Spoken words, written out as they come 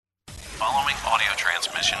following audio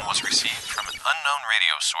transmission was received from an unknown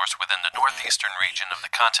radio source within the northeastern region of the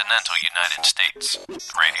continental United States.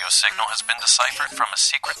 The radio signal has been deciphered from a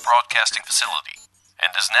secret broadcasting facility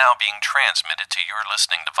and is now being transmitted to your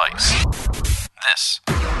listening device. This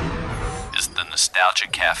is the Nostalgia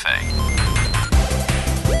Cafe.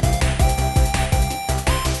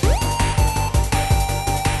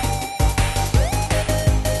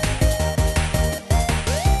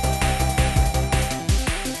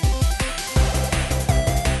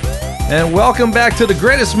 And welcome back to the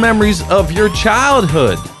greatest memories of your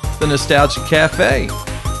childhood, the Nostalgia Cafe.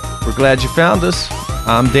 We're glad you found us.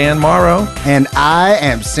 I'm Dan Morrow. And I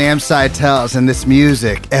am Sam Seitels, and this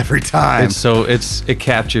music every time. It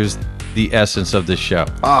captures the essence of this show.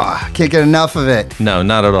 Oh, I can't get enough of it. No,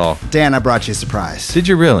 not at all. Dan, I brought you a surprise. Did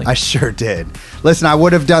you really? I sure did. Listen, I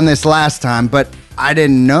would have done this last time, but I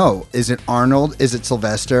didn't know. Is it Arnold? Is it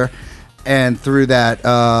Sylvester? And through that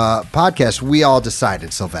podcast, we all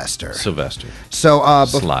decided Sylvester. So,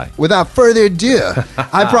 Sly. Without further ado,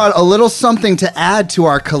 I brought a little something to add to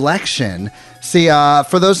our collection. See,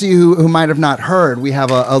 for those of you who might have not heard, we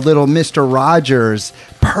have a little Mr. Rogers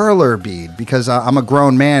perler bead because I'm a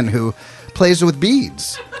grown man who plays with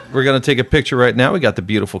beads. We're going to take a picture right now. We got the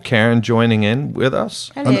beautiful Karen joining in with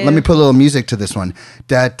us. Let me put a little music to this one.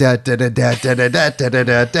 Wrapped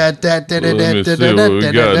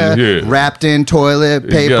in toilet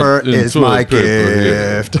paper is my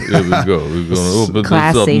gift. Here we go. We're going to open this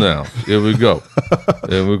up now. Here we go.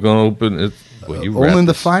 And we're going to open it. Well, only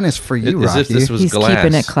the finest for you, Rocky. As if this was He's glass.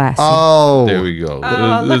 keeping it classy. Oh. There we go.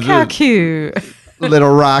 Oh, look how cute.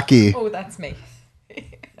 Little Rocky. Oh, that's me.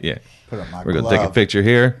 Yeah. Put on my We're going to take a picture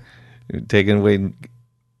here. Taking away.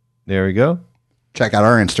 There we go. Check out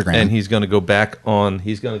our Instagram. And he's going to go back on.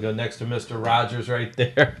 He's going to go next to Mr. Rogers right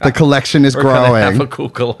there. The collection is growing. We're going to have a cool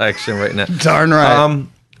collection right now. Darn right.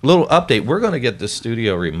 Little update. We're going to get the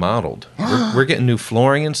studio remodeled. We're getting new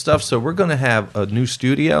flooring and stuff. So we're going to have a new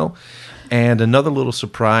studio. And another little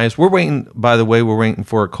surprise. We're waiting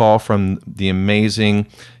for a call from the amazing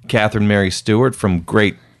Catherine Mary Stewart from the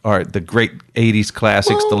great 80s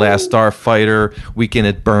classics, The Last Starfighter, Weekend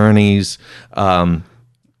at Bernie's, Night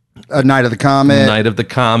of the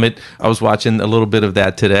Comet. I was watching a little bit of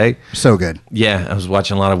that today. So good. Yeah, I was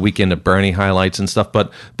watching a lot of Weekend at Bernie highlights and stuff.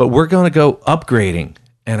 But we're going to go upgrading,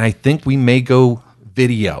 and I think we may go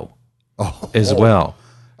video as well.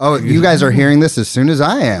 Oh, you guys are hearing this as soon as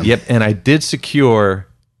I am. Yep, and I did secure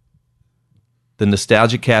the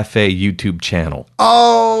Nostalgia Cafe YouTube channel.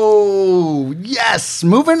 Oh, yes.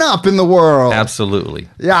 Moving up in the world. Absolutely.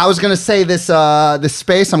 Yeah, I was going to say this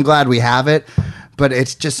space, I'm glad we have it, but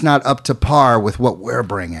it's just not up to par with what we're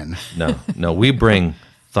bringing. No, we bring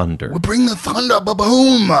thunder. We bring the thunder,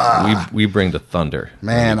 ba-boom. We bring the thunder.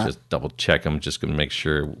 Man. Let me just double check. I'm just going to make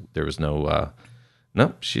sure there was no...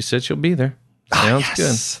 No, she said she'll be there. Sounds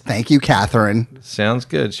good. Thank you, Catherine. Sounds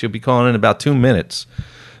good. She'll be calling in about 2 minutes.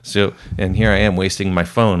 So, and here I am wasting my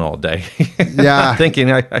phone all day. Yeah. Thinking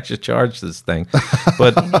I should charge this thing.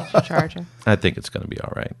 But Charge it. I think it's going to be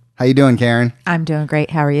all right. How you doing, Karen? I'm doing great.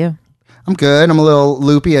 How are you? I'm good. I'm a little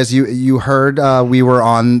loopy. As you heard, we were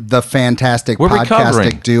on the fantastic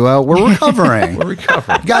podcastic duo. We're recovering. We're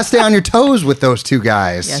recovering. You got to stay on your toes with those two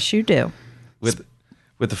guys. Yes, you do. With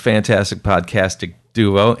the fantastic podcastic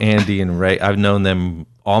duo, Andy and Ray. I've known them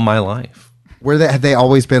all my life. Have they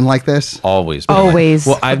always been like this? Always.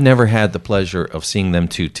 Well, I've never had the pleasure of seeing them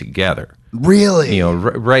two together. Really? You know,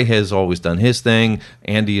 Ray has always done his thing.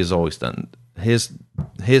 Andy has always done his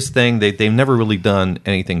thing. They've never really done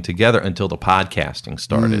anything together until the podcasting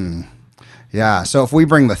started. Yeah. So if we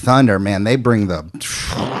bring the thunder, man, they bring the...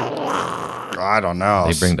 I don't know.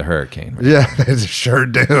 They bring the hurricane. Right? Yeah, they sure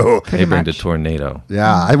do. They bring the tornado.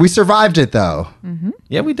 Yeah. We survived it, though. Mm-hmm.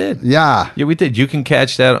 Yeah, we did. Yeah, we did. You can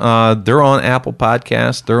catch that. They're on Apple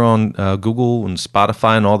Podcasts. They're on Google and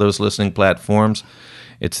Spotify and all those listening platforms.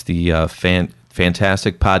 It's the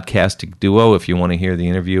fantastic podcasting duo. If you want to hear the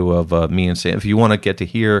interview of me and Sam, if you want to get to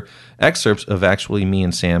hear excerpts of actually me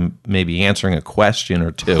and Sam maybe answering a question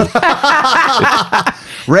or two.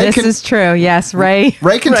 This is true. Yes, Ray.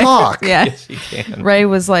 Ray can talk. Yeah. Yes, he can. Ray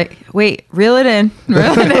was like, wait, reel it in.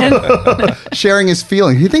 Sharing his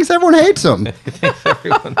feelings. He thinks everyone hates him.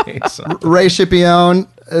 Everyone hates him. Ray Scipione,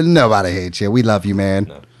 nobody hates you. We love you, man.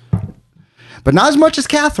 No. But not as much as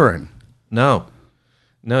Catherine. No,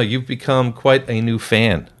 you've become quite a new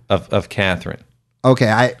fan of Catherine.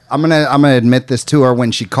 Okay, I'm gonna admit this to her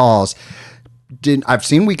when she calls. I've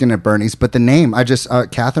seen Weekend at Bernie's, but the name I just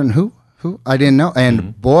Catherine who I didn't know,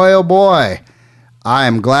 and boy oh boy, I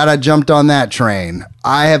am glad I jumped on that train.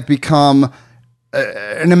 I have become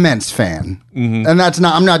an immense fan. And that's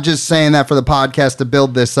not, I'm not just saying that for the podcast to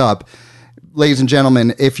build this up. Ladies and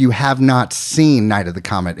gentlemen, if you have not seen Night of the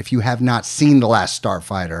Comet, if you have not seen The Last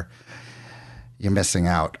Starfighter, you're missing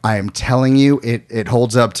out. I am telling you, it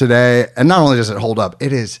holds up today. And not only does it hold up,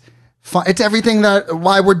 it is fun. It's everything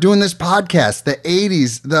why we're doing this podcast. The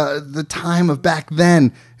 80s, the time of back then.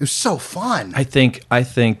 It was so fun. I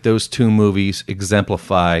think those two movies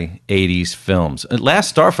exemplify 80s films.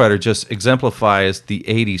 Last Starfighter just exemplifies the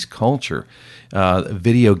 80s culture,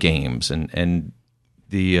 video games and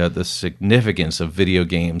the significance of video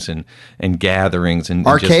games and gatherings and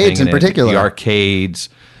arcades in particular. The arcades.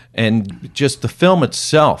 And just the film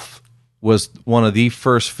itself was one of the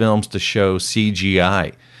first films to show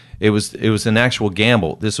CGI. It was an actual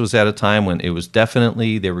gamble. This was at a time when it was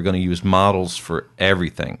definitely they were going to use models for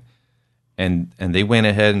everything, and they went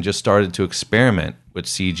ahead and just started to experiment with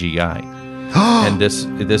CGI. And this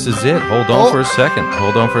is it. Hold on for a second.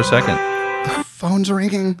 The phone's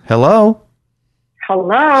ringing. Hello.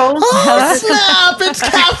 Hello. Oh, snap! It's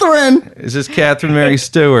Catherine. Is this Catherine Mary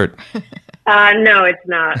Stewart? No, it's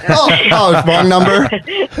not. It's wrong number.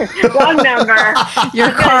 Wrong number.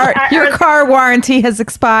 Your car warranty has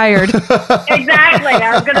expired. Exactly.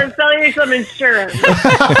 I was going to sell you some insurance.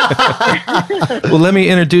 Well, let me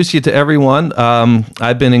introduce you to everyone.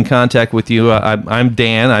 I've been in contact with you. I'm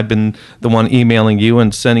Dan. I've been the one emailing you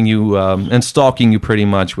and sending you and stalking you pretty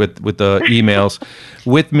much with the emails.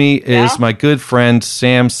 With me is my good friend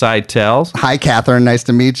Sam Seitel. Hi, Catherine. Nice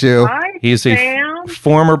to meet you. Hi, He's Sam. a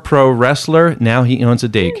former pro wrestler. Now he owns a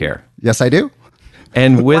daycare. Yes, I do.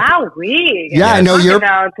 And with Yeah, I know you're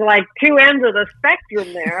about like two ends of the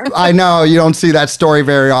spectrum there. I know you don't see that story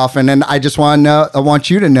very often, and I just want to know. I want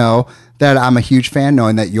you to know that I'm a huge fan,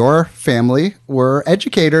 knowing that your family were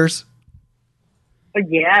educators.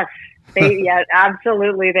 Yes,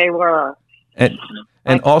 absolutely, they were.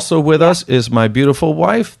 And also with us is my beautiful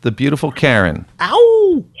wife, the beautiful Karen.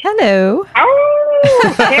 Ow! Hello.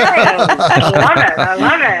 Oh, Karen. I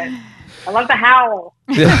love it. I love the howl.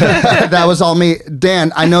 That was all me.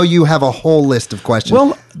 Dan, I know you have a whole list of questions.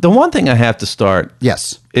 Well, the one thing I have to start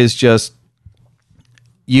is just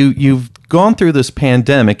you've gone through this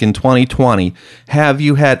pandemic in 2020. Have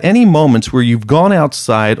you had any moments where you've gone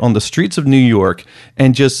outside on the streets of New York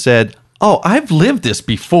and just said, "Oh, I've lived this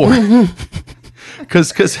before"?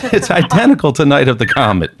 Because it's identical to Night of the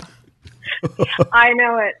Comet. I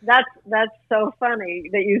know it. That's so funny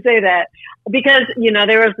that you say that, because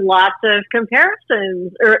there was lots of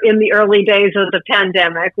comparisons in the early days of the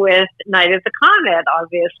pandemic with Night of the Comet,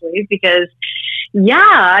 obviously, because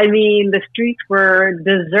the streets were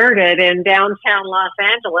deserted in downtown Los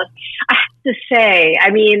Angeles. I have to say,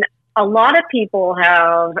 a lot of people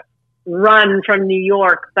have run from New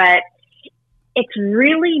York, but it's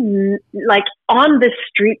really like on the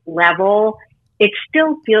street level, it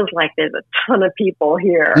still feels like there's a ton of people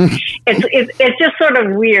here. It's just sort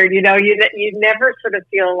of weird, you never sort of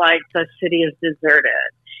feel like the city is deserted.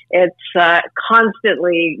 It's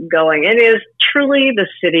constantly going. It is truly the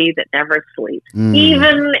city that never sleeps,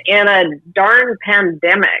 even in a darn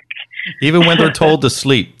pandemic. Even when they're told to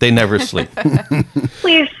sleep, they never sleep.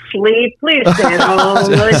 Please sleep. Please stay home.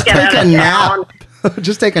 Let's get out of town.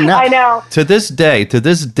 Just take a nap. I know. To this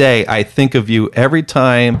day, I think of you every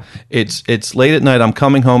time it's late at night. I'm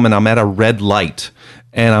coming home and I'm at a red light,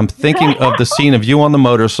 and I'm thinking of the scene of you on the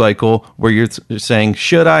motorcycle where you're saying,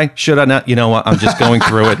 "Should I not?" You know what? I'm just going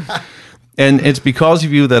through it, and it's because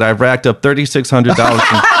of you that I've racked up $3,600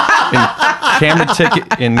 in camera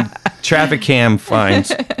ticket in traffic cam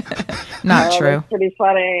fines. Not true. That's pretty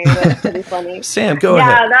funny. That's pretty funny. Sam, go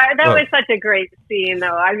ahead. Yeah, that was such a great scene,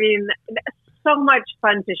 though. So much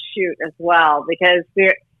fun to shoot as well, because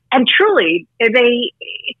truly they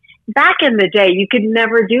back in the day, you could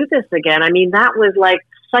never do this again. That was like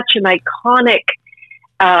such an iconic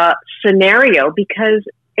scenario, because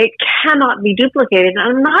it cannot be duplicated.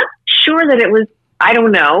 I'm not sure that it was. I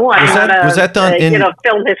don't know. Was that done in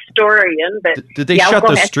film historian? But did they shut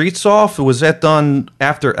the streets off? Was that done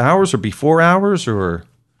after hours or before hours, or?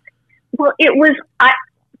 Well, it was.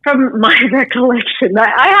 From my recollection,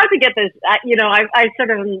 I have to get this, I sort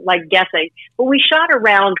of like guessing, but we shot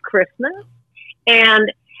around Christmas,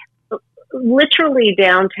 and literally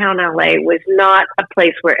downtown LA was not a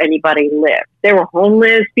place where anybody lived. There were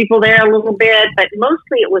homeless people there a little bit, but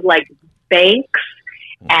mostly it was like banks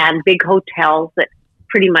and big hotels that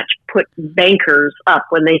pretty much put bankers up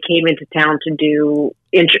when they came into town to do,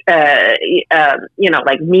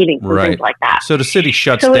 like meetings and things like that. So the city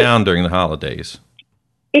shuts down during the holidays.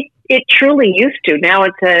 It truly used to. Now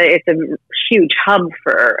it's a huge hub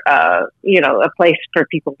for a place for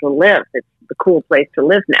people to live. It's the cool place to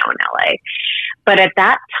live now in LA. But at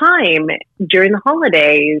that time, during the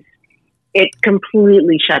holidays, it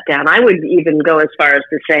completely shut down. I would even go as far as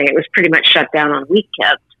to say it was pretty much shut down on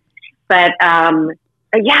weekends. But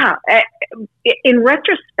in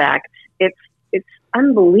retrospect, it's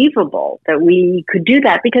unbelievable that we could do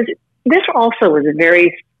that, because this also was a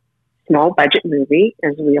very small budget movie,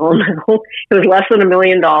 as we all know. It was less than $1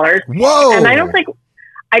 million. Whoa! And I don't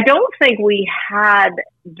think we had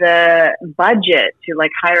the budget to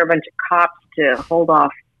like hire a bunch of cops to hold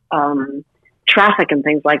off traffic and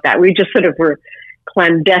things like that. We just sort of were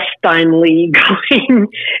clandestinely going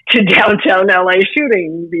to downtown LA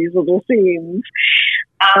shooting these little scenes.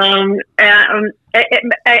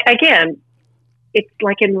 Again, it's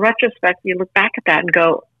like in retrospect, you look back at that and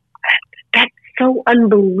go, that's so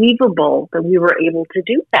unbelievable that we were able to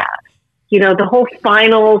do that. The whole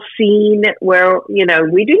final scene where,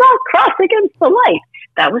 we do not cross against the light.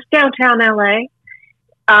 That was downtown LA.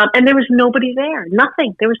 And there was nobody there.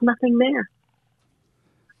 Nothing. There was nothing there.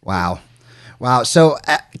 Wow. So,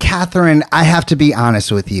 Catherine, I have to be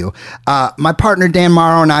honest with you. My partner, Dan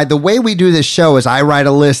Morrow, and I, the way we do this show is I write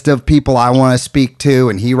a list of people I want to speak to,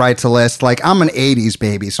 and he writes a list. Like, I'm an 80s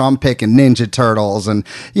baby, so I'm picking Ninja Turtles and,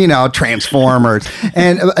 Transformers.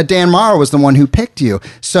 And Dan Morrow was the one who picked you.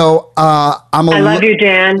 So, I love you,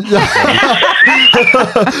 Dan.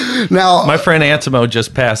 Now, my friend Ansimo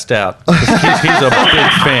just passed out. He's a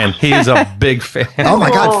big fan. He's a big fan. Oh,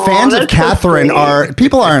 my God. Fans of Catherine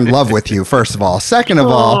people are in love with you, first of all. Second of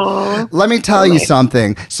all, let me tell you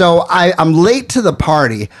something. So I'm late to the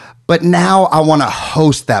party, but now I want to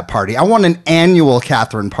host that party. I want an annual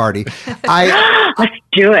Catherine party. Let's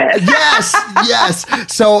do it. Yes.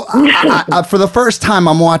 So I, for the first time,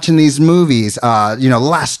 I'm watching these movies.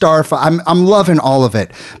 Last Starfighter. I'm loving all of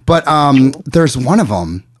it. But there's one of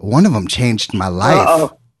them. One of them changed my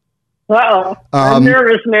life. I'm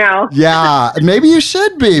nervous now. Yeah, maybe you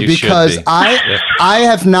should be, because I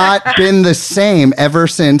have not been the same ever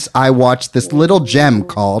since I watched this little gem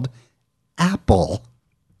called Apple.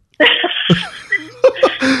 Yep,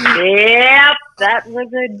 that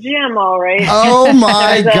was a gem, all right. Oh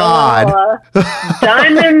my God.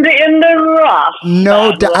 Diamond in the rough.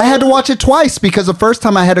 No, I had to watch it twice, because the first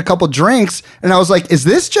time I had a couple drinks and I was like, is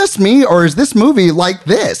this just me, or is this movie like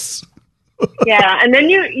this? Yeah, and then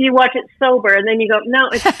you watch it sober, and then you go, no,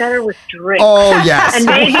 it's better with drinks. Oh, yes. And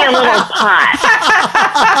maybe a little pot.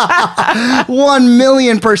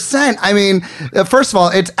 1,000,000%. I mean, first of all,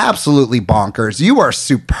 it's absolutely bonkers. You are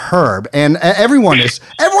superb, and everyone's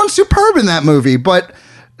superb in that movie, but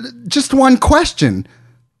just one question.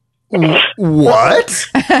 What?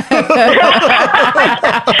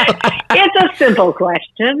 It's a simple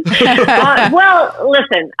question. Well,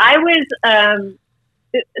 listen, I was...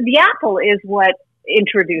 the Apple is what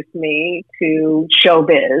introduced me to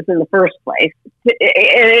showbiz in the first place,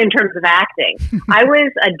 in terms of acting. I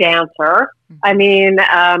was a dancer. I mean,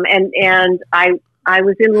 and I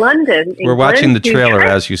was in London. We're watching the trailer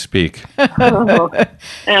as you speak.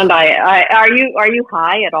 And are you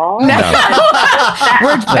high at all? No.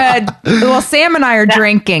 Sam and I are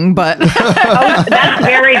drinking, but that's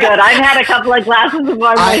very good. I've had a couple of glasses of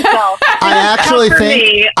wine myself. I actually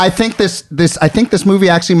think this movie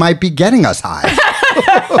actually might be getting us high.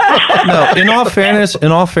 No, in all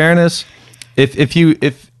fairness, if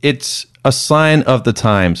it's a sign of the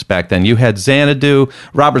times back then. You had Xanadu.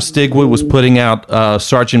 Robert Stigwood was putting out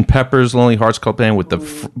Sgt. Pepper's Lonely Hearts Club Band with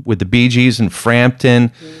the Bee Gees in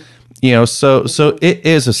Frampton. So it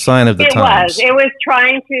is a sign of the times. It was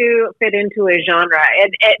trying to fit into a genre,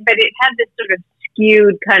 but it had this sort of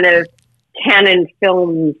skewed kind of canon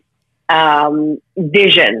film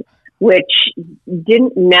vision, which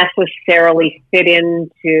didn't necessarily fit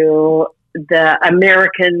into the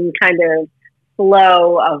American kind of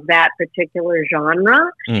flow of that particular genre.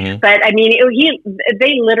 Mm-hmm. But I mean,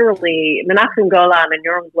 they literally, Menachem Golan and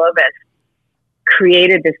Yoram Globus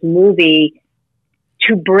created this movie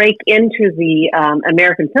to break into the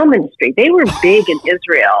American film industry. They were big in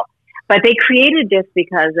Israel, but they created this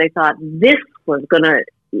because they thought this was going to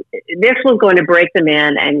break them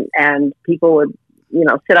in, and people would,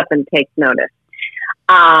 sit up and take notice.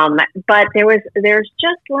 But there's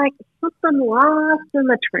just like something lost in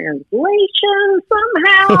the translation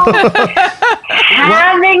somehow.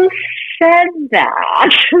 Having said that,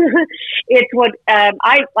 it's what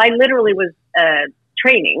I literally was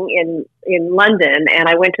training in London, and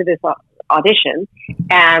I went to this audition,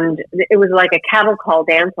 and it was like a cattle call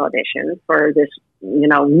dance audition for this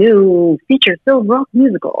new feature film rock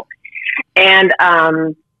musical, and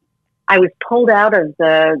I was pulled out of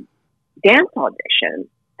the dance audition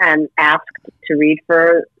and asked to read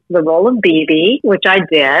for the role of BB, which I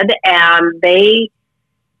did, and they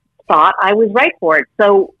thought I was right for it.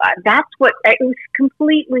 So that's what, it was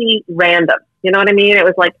completely random. You know what I mean? It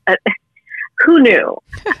was like, who knew?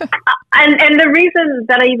 and the reason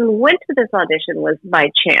that I even went to this audition was by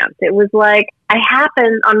chance. It was like, I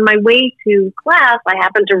happened, on my way to class, I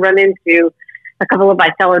happened to run into a couple of my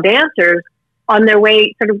fellow dancers on their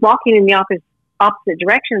way, sort of walking in the opposite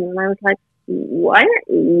direction. And I was like, why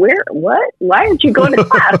aren't you going to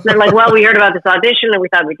class? And they're like, well, we heard about this audition and we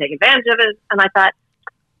thought we'd take advantage of it. And I thought,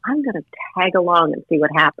 I'm going to tag along and see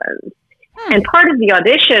what happens. And part of the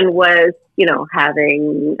audition was, you know,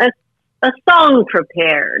 having a song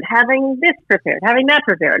prepared, having this prepared, having that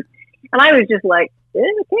prepared. And I was just like,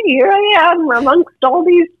 okay, here I am amongst all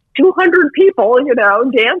these 200 people, you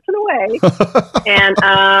know, dancing away. And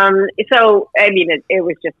so, I mean, it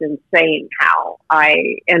was just insane how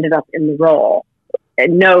I ended up in the role.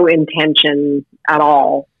 No intention at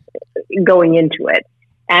all going into it.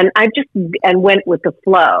 And I just went with the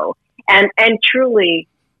flow. And truly,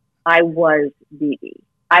 I was BB.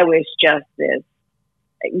 I was just this,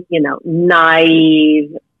 you know,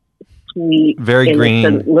 naive, sweet, very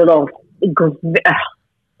innocent green little,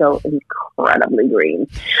 so incredibly green.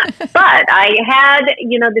 But I had,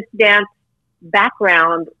 you know, this dance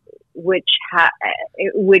background, which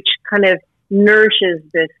kind of nourishes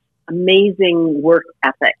this amazing work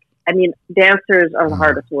ethic. I mean, dancers are the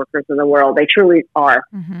hardest workers in the world. They truly are.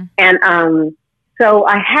 Mm-hmm. And so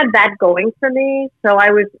I had that going for me. So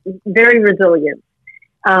I was very resilient.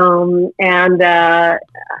 And I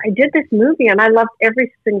did this movie, and I loved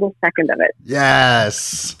every single second of it.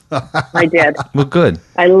 Yes. I did. Well, good.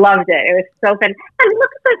 I loved it. It was so fun. And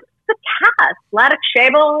look at the cast. Vladek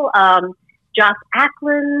Shabel, Joss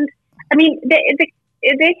Ackland. I mean, they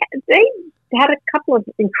had a couple of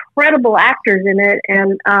incredible actors in it,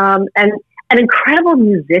 and incredible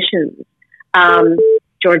musicians.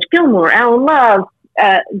 George Gilmore, Alan Love,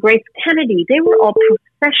 Grace Kennedy. They were all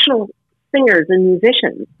professional singers and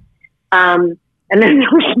musicians. And then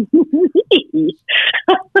there was me.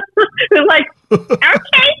 It was like,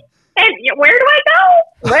 okay, and where do I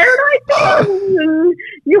go? Where do I go?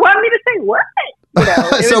 You want me to say what? You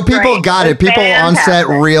know, so people great. got it. People fantastic. on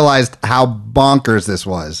set realized how bonkers this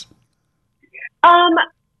was.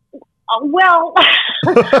 Well,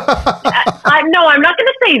 I'm not going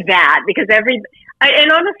to say that, because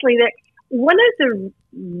and honestly, that one of the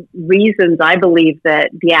reasons I believe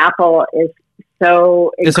that The Apple is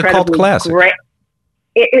so incredibly it's a cult classic. Great.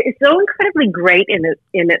 It's so incredibly great in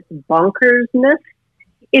its bonkersness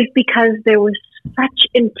is because there was such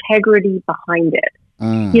integrity behind it.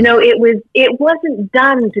 You know, it wasn't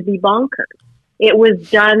done to be bonkers. It was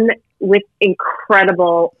done with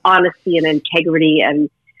incredible honesty and integrity and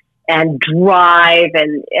drive,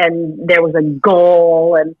 and there was a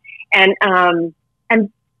goal, and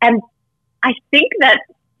I think that's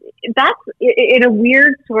in a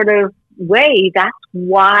weird sort of way, that's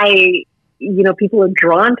why, you know, people are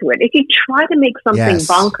drawn to it. If you try to make something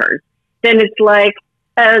bonkers, then it's like,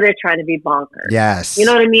 oh, they're trying to be bonkers. Yes. You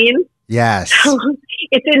know what I mean? Yes. So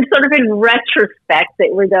it's sort of in retrospect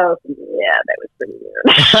that we go, yeah, that was pretty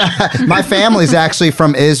weird. My family's actually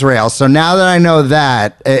from Israel, so now that I know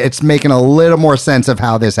that, it's making a little more sense of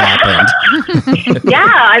how this happened. Yeah,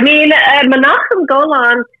 I mean, Menachem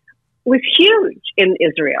Golan was huge in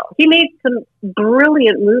Israel. He made some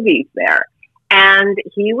brilliant movies there, and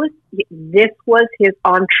this was his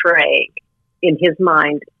entree in his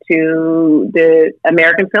mind to the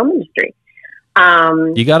American film industry.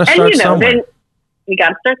 You got to start somewhere. Then you got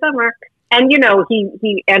to start somewhere. And, you know,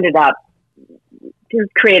 he ended up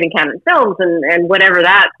creating Canon Films and whatever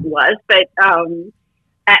that was. But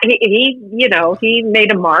he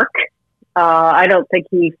made a mark. I don't think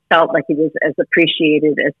he felt like he was as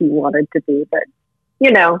appreciated as he wanted to be. But,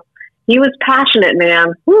 you know, he was passionate,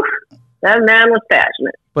 man. Whew, that man was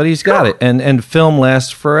passionate. But he's got it, and film lasts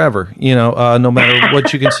forever. You know, no matter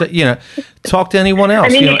what you can say. You know, talk to anyone else. I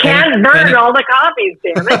mean, you can't burn all the copies,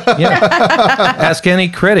 damn it. Yeah. Ask any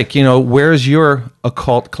critic. You know, where's your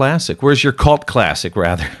occult classic? Where's your cult classic,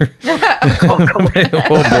 rather? Oh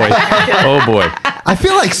boy. I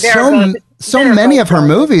feel like so many of her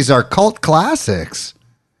movies are cult classics.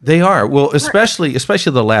 They are. Well, especially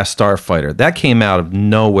The Last Starfighter. That came out of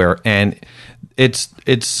nowhere, and it's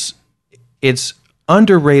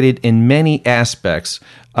underrated in many aspects.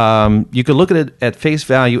 You could look at it at face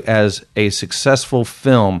value as a successful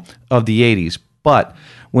film of the 80s, but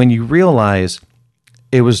when you realize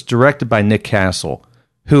it was directed by Nick Castle,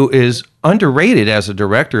 who is underrated as a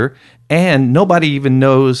director, and nobody even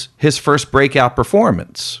knows his first breakout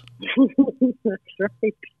performance. That's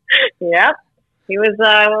right. Yep. He was,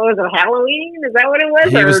 what was it, Halloween? Is that what it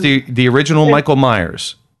was? He was the original Michael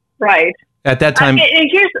Myers. Right. At that time.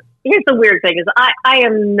 Here's the weird thing is I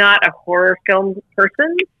am not a horror film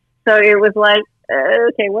person. So it was like,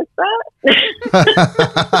 okay, what's that?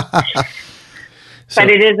 But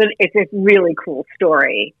it's a really cool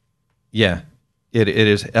story. Yeah, it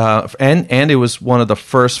is. And it was one of the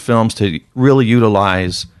first films to really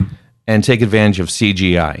utilize and take advantage of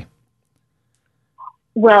CGI.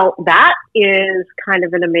 Well, that is kind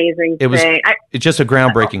of an amazing thing. It's just a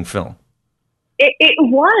groundbreaking film. It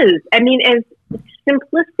was. I mean, as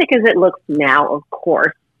simplistic as it looks now, of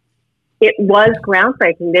course, it was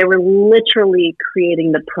groundbreaking. They were literally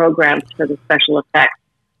creating the programs for the special effects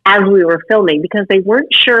as we were filming because they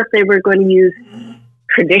weren't sure if they were going to use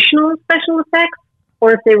traditional special effects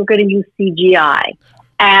or if they were going to use CGI.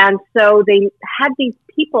 And so they had these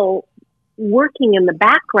people working in the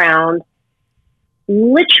background,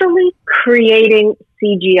 literally creating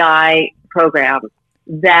CGI programs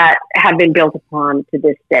that have been built upon to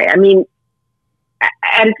this day. I mean,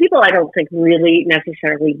 and people I don't think really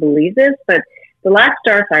necessarily believe this, but The Last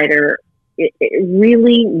Starfighter, it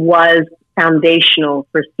really was foundational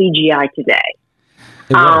for CGI today.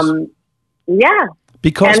 It was. Yeah.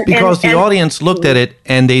 Because the audience looked at it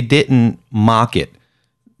and they didn't mock it.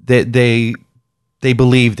 They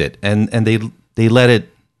believed it and they let it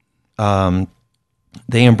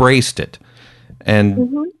they embraced it.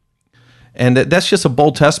 And and that's just a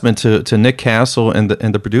bold testament to Nick Castle and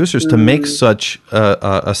the producers to make such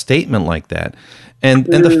a statement like that. And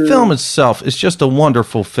the film itself is just a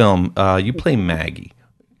wonderful film. You play Maggie.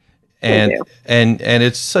 And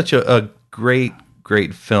it's such a great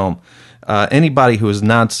film. Anybody who has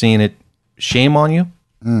not seen it, shame on you.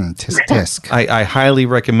 Tisk tisk. I highly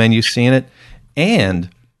recommend you seeing it. And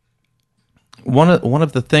one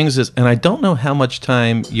of the things is, and I don't know how much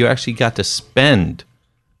time you actually got to spend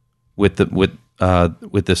with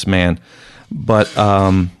this man, but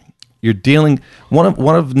you're dealing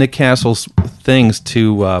one of Nick Castle's things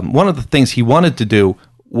to one of the things he wanted to do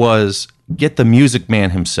was get the Music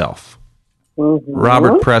Man himself,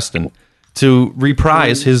 Robert Preston, to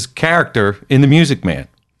reprise his character in The Music Man.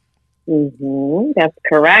 That's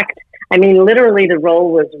correct. I mean, literally, the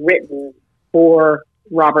role was written for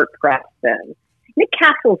Robert Preston. Nick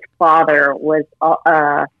Castle's father was,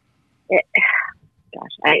 I'm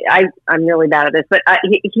really bad at this, but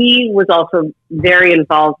he was also very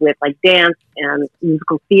involved with like dance and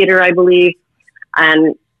musical theater, I believe.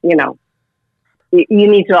 And, you know, you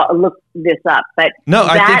need to look this up. But no,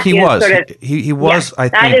 I think he was. He was, I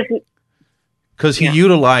think. Because he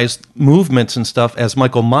utilized movements and stuff as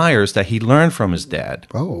Michael Myers that he learned from his dad.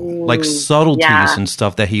 Oh. Like subtleties and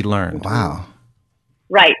stuff that he learned. Wow.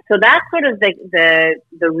 Right. So that's sort of the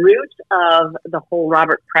root of the whole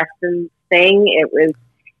Robert Preston thing.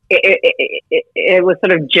 It was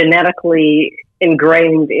sort of genetically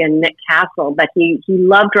ingrained in Nick Castle, but he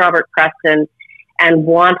loved Robert Preston and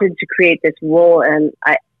wanted to create this role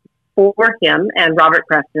for him, and Robert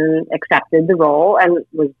Preston accepted the role and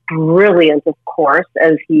was brilliant, of course,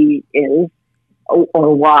 as he is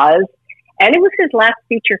or was. And it was his last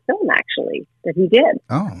feature film, actually, that he did.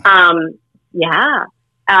 Oh.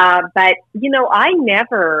 But, you know, I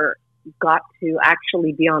never got to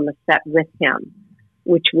actually be on the set with him,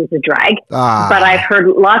 which was a drag. But I've heard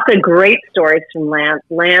lots of great stories from Lance.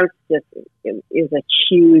 Lance just is a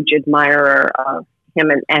huge admirer of him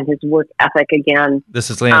and his work ethic again. This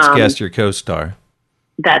is Lance Guest, your co-star.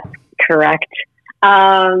 That's correct.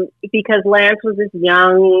 Because Lance was this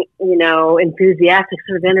young, you know, enthusiastic,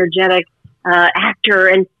 sort of energetic actor,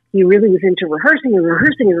 and he really was into rehearsing.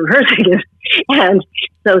 And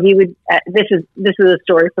so he would, this is a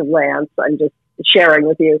story from Lance, I'm just sharing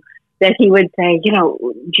with you, that he would say, you know,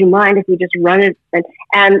 do you mind if we just run it?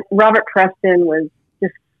 And Robert Preston was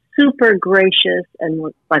just super gracious and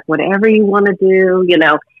was like, whatever you want to do, you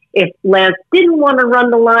know. If Lance didn't want to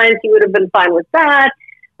run the lines, he would have been fine with that.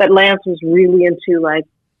 But Lance was really into, like,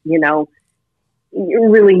 you know,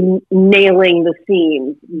 really nailing the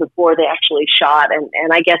scenes before they actually shot.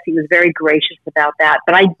 And I guess he was very gracious about that.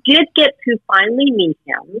 But I did get to finally meet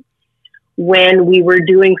him when we were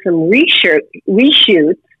doing some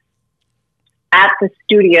reshoots at the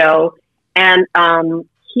studio. And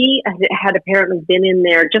he had apparently been in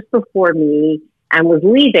there just before me and was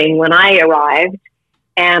leaving when I arrived.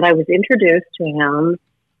 And I was introduced to him.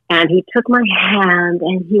 And he took my hand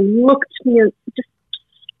and he looked me just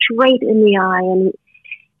straight in the eye, and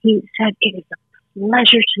he said, "It is a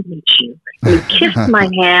pleasure to meet you. And he kissed my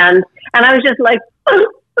hand, and I was just like,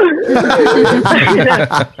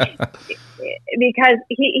 because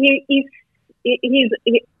he's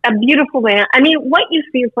a beautiful man. I mean, what you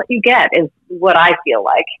see is what you get, is what I feel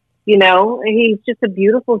like. You know, he's just a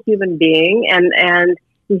beautiful human being, and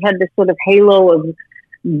he had this sort of halo of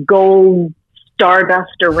gold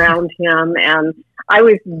stardust around him. And I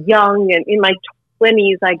was young and in my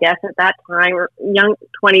 20s, I guess, at that time, or young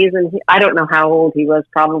 20s, and I don't know how old he was,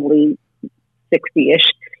 probably 60-ish.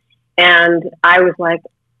 And I was like,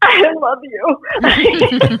 I love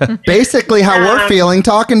you. Basically how we're feeling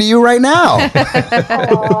talking to you right now. That's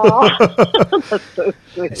so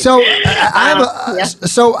sweet. So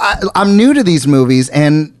I'm new to these movies,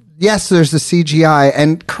 and yes, there's the CGI,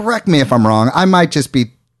 and correct me if I'm wrong. I might just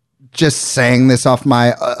be saying this off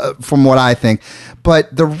my from what I think,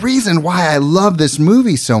 but the reason why I love this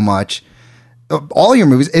movie so much, all your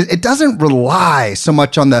movies, it doesn't rely so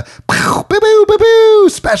much on the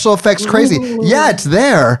special effects crazy. Yeah, it's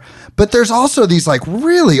there, but there's also these like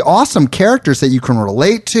really awesome characters that you can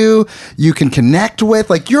relate to, you can connect with.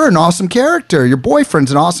 Like, you're an awesome character. Your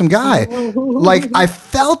boyfriend's an awesome guy. Like, I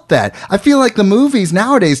felt that. I feel like the movies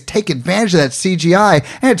nowadays take advantage of that CGI,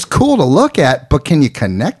 and it's cool to look at, but can you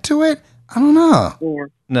connect to it? I don't know. Yeah.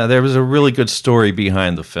 No, there was a really good story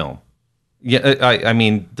behind the film. Yeah, I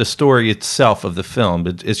mean, the story itself of the film,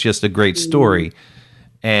 it's just a great story,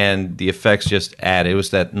 and the effects just add. It was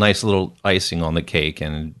that nice little icing on the cake,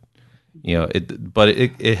 and you know,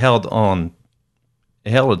 it held on.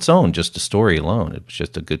 It held its own, just the story alone. It was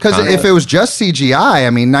just a good. Because if it was just CGI, I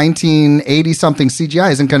mean, 1980 something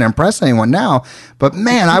CGI isn't going to impress anyone now. But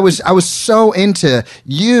man, I was so into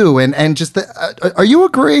you and just the. Are you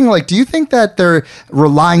agreeing? Like, do you think that they're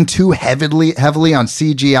relying too heavily on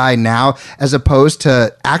CGI now as opposed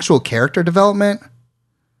to actual character development?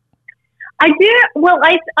 I do. Well,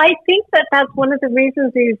 I think that's one of the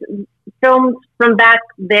reasons these films from back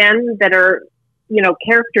then that are, you know,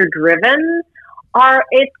 character driven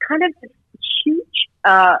it's kind of this huge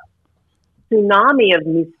tsunami of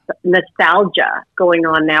nostalgia going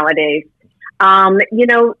on nowadays. You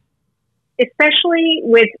know, especially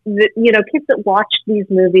with the, you know, kids that watch these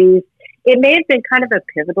movies, it may have been kind of a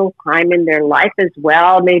pivotal time in their life as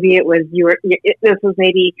well. Maybe it was this was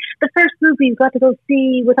maybe the first movie you got to go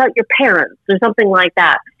see without your parents or something like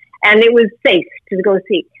that, and it was safe to go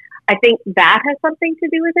see. I think that has something to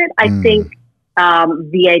do with it. I think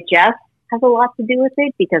VHS has a lot to do with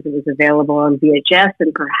it because it was available on VHS,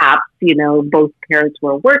 and perhaps, you know, both parents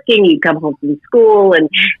were working. You'd come home from school and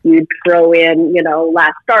you'd throw in, you know,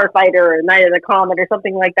 Last Starfighter or Night of the Comet or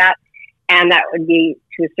something like that. And that would be,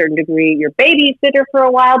 to a certain degree, your babysitter for a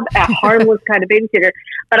while, a harmless kind of babysitter.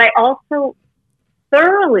 But I also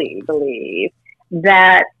thoroughly believe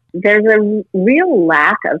that there's a real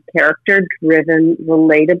lack of character-driven,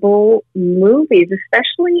 relatable movies,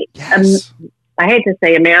 especially, I hate to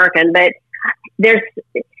say American, but there's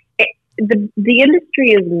the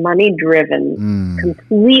industry is money driven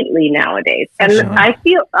completely nowadays, and I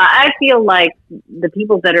feel like the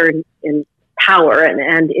people that are in power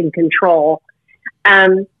and in control,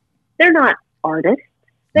 they're not artists.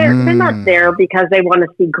 They're not there because they want to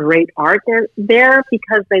see great art. They're there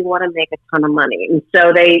because they want to make a ton of money, and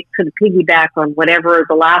so they could piggyback on whatever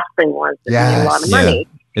the last thing was that made a lot of money.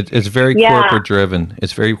 It's very corporate driven.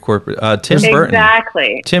 It's very corporate.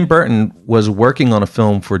 Tim Burton was working on a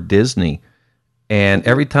film for Disney, and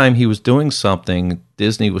every time he was doing something,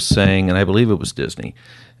 Disney was saying, and I believe it was Disney,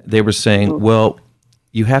 they were saying, well,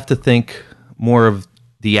 you have to think more of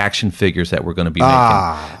the action figures that we're going to be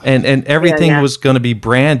making. And everything was going to be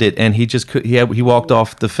branded, and he walked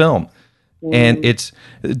off the film. And it's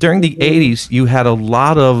during the 80s, you had a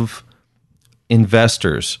lot of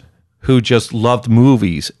investors who just loved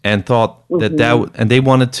movies and thought and they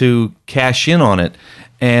wanted to cash in on it.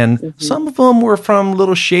 And some of them were from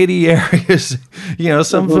little shady areas. You know,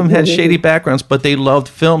 some of them had shady backgrounds, but they loved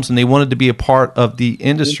films and they wanted to be a part of the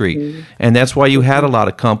industry. And that's why you had a lot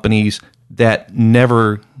of companies that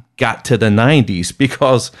never got to the 90s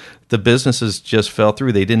because the businesses just fell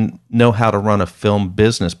through. They didn't know how to run a film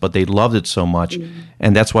business, but they loved it so much.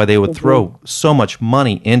 And that's why they would throw so much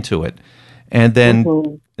money into it. And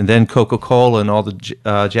then Coca-Cola and all the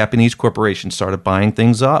Japanese corporations started buying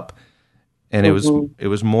things up, and it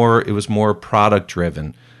was more product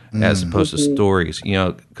driven as opposed to stories. You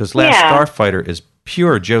know, because Last Starfighter is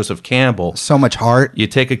pure Joseph Campbell. So much heart. You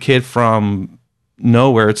take a kid from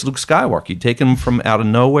nowhere. It's Luke Skywalker. You take him from out of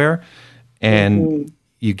nowhere, and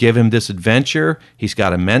you give him this adventure. He's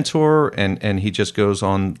got a mentor, and he just goes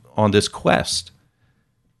on this quest.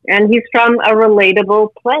 and he's from a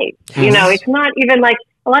relatable place. You know, it's not even like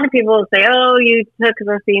a lot of people say, "Oh, you took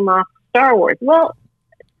the theme off Star Wars." Well,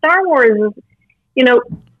 Star Wars is, you know,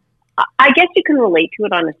 I guess you can relate to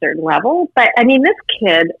it on a certain level, but I mean, this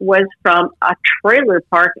kid was from a trailer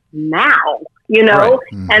park now, you know,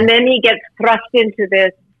 and then he gets thrust into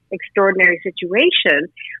this extraordinary situation,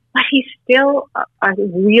 but he's still a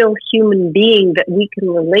real human being that we can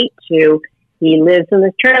relate to. He lives in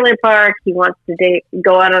this trailer park. He wants to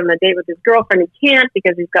go out on a date with his girlfriend. He can't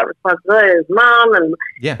because he's got responsibility as mom and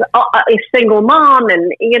a single mom.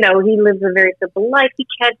 And, you know, he lives a very simple life. He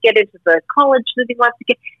can't get into the college that he wants to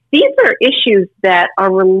get. These are issues that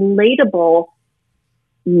are relatable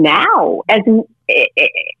now as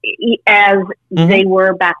they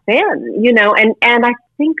were back then, you know, and I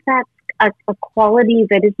think that's a quality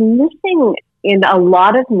that is missing in a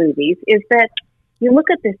lot of movies, is that you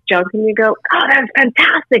look at this junk and you go, "Oh, that's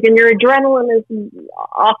fantastic," and your adrenaline is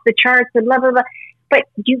off the charts and blah blah blah. But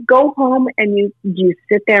you go home and you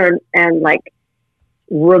sit there and like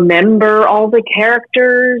remember all the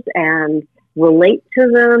characters and relate to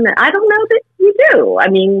them. And I don't know that you do. I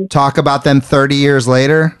mean, talk about them 30 years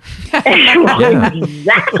later.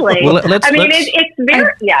 Exactly. Well, it's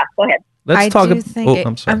very Go ahead.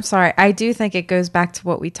 I'm sorry. I do think it goes back to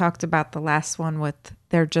what we talked about the last one with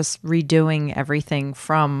they're just redoing everything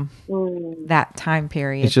from that time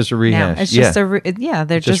period. It's just a rehash. Now, it's just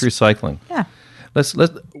they're just recycling. Yeah. Let's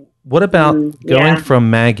what about going from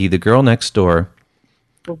Maggie, the girl next door,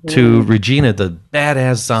 to Regina, the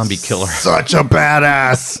badass zombie killer? Such a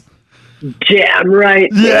badass. Damn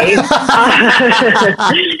right. Yeah.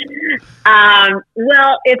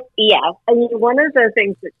 Well, I mean, one of the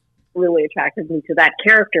things that really attracted me to that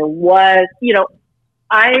character was, you know,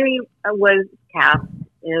 I was cast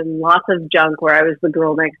in lots of junk where I was the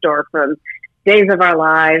girl next door, from Days of Our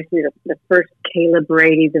Lives, you know, the first Caleb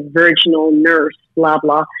Brady, the virginal nurse, blah,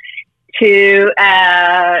 blah, to,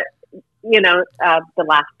 the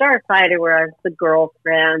Last Starfighter, where I was the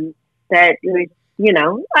girlfriend that was, you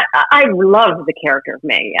know, I love the character of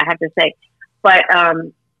May, I have to say. But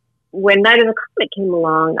when Night of the Comet came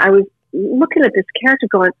along, I was looking at this character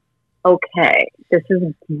going, okay, this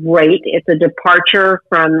is great. It's a departure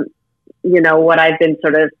from, you know, what I've been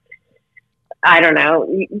sort of, I don't know,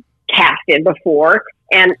 casted before.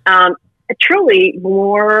 And truly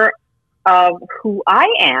more of who I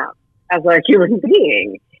am as a human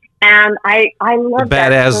being. And I love the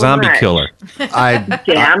badass zombie killer.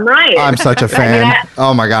 Damn right. I'm such a fan. I mean,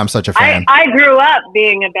 oh my God, I'm such a fan. I grew up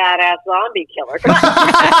being a badass zombie killer.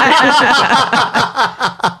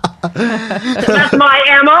 That's my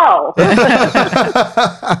MO.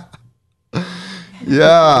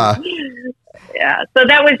 Yeah. Yeah. So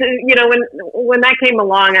that was, you know, when that came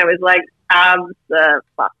along, I was like,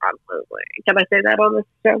 absolutely. Can I say that on this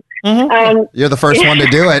show? Mm-hmm. You're the first one to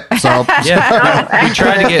do it. So yeah,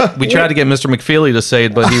 we tried to get Mr. McFeely to say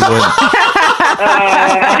it, but he wouldn't.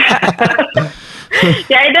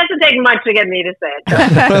 Yeah, it doesn't take much to get me to say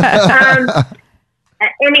it.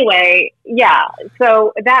 Anyway, yeah.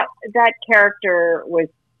 So that character was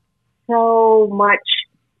so much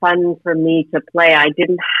fun for me to play. I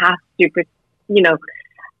didn't have to, you know,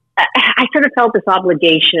 I sort of felt this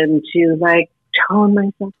obligation to like tone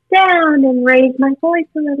myself down and raise my voice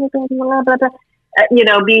a little bit, blah, blah, blah. You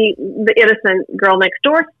know, be the innocent girl next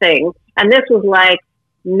door thing. And this was like,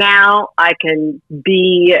 now I can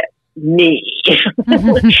be me.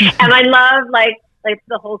 And I love like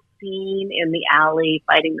the whole scene in the alley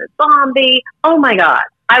fighting the zombie. Oh my God.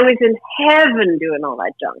 I was in heaven doing all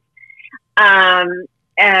that junk.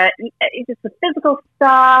 Just the physical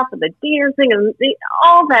stuff and the dancing and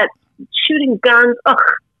all that shooting guns. Ugh,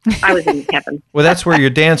 I was in heaven. Well, that's where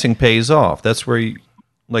your dancing pays off. That's where you,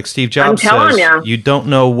 like Steve Jobs says, you don't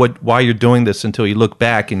know why you're doing this until you look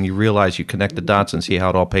back and you realize you connect the dots and see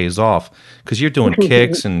how it all pays off. Because you're doing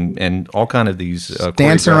kicks and all kind of these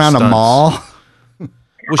dancing around stunts. A mall.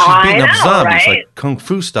 Well, she's beating up zombies, right? Like kung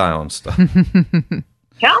fu style and stuff.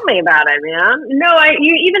 Tell me about it, man. No,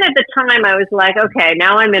 even at the time, I was like, okay,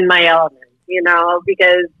 now I'm in my element, you know,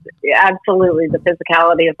 because absolutely the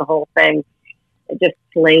physicality of the whole thing just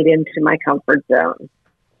played into my comfort zone.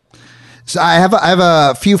 So I have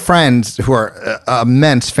a few friends who are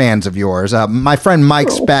immense fans of yours. My friend Mike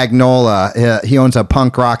Spagnola, he owns a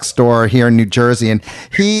punk rock store here in New Jersey, and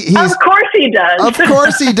he's of course he does. Of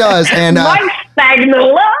course he does. And Mike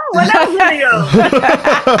Spagnola, what else do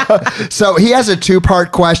you? So he has a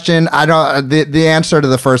two-part question. I don't the answer to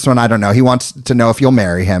the first one. I don't know. He wants to know if you'll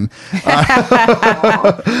marry him.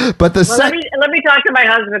 But the let let me talk to my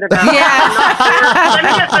husband about that. Let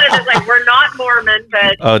me just put it this way: we're not Mormon,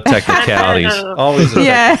 but technicalities. Always a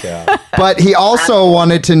technicality. But he also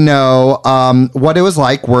wanted to know what it was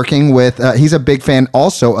like working with. He's a big fan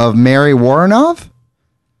also of Mary Warrenoff.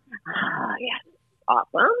 Yes,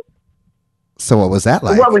 awesome. So what was that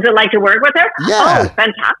like? What was it like to work with her? Yeah. Oh,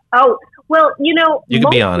 fantastic. Oh, well, You can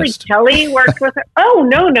be honest. Kelly worked with her. Oh,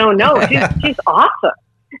 no. She's awesome.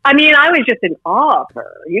 I mean, I was just in awe of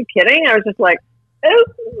her. Are you kidding? I was just like, oh,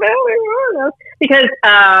 because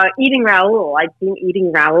Eating Raoul, I'd seen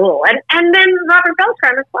Eating Raoul, and then Robert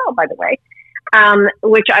Beltran as well, by the way,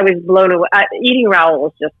 which I was blown away. Eating Raoul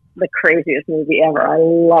is just the craziest movie ever. I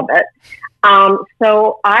love it.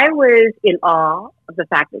 So I was in awe of the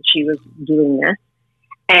fact that she was doing this.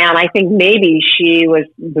 And I think maybe she was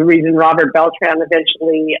the reason Robert Beltran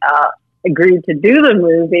eventually agreed to do the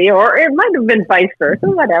movie, or it might have been vice versa,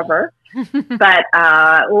 whatever. But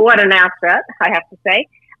what an asset, I have to say.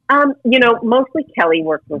 Mostly Kelly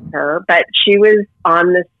worked with her, but she was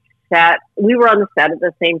on the set. We were on the set at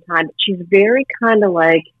the same time. She's very kind of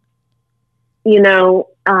like, in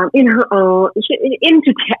her own,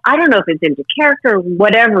 I don't know if it's into character or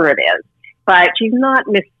whatever it is, but she's not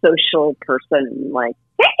Miss Social person, like,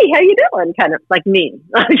 hey, how you doing? Kind of like me.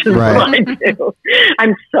 Which is what I do.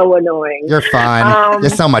 I'm so annoying. You're fun.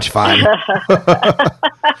 You're so much fun.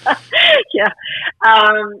 Yeah.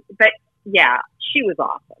 But yeah, she was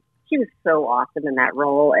awesome. She was so awesome in that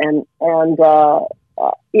role. And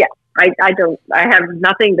yeah, I have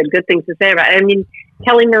nothing but good things to say about it. I mean,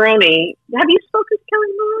 Kelly Maroney, have you spoken to Kelly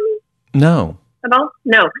Maroney? No. About?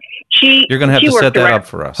 No. You're going to have to set that up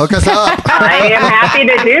for us. Hook us up. I am happy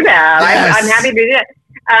to do that. Yes. I'm happy to do that.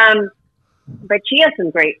 But she has some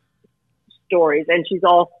great stories, and she's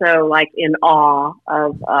also like in awe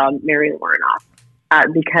of Mary Warrenoff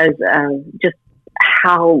because just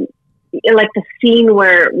how, like the scene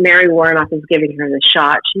where Mary Warrenoff is giving her the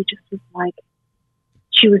shot, she just was like,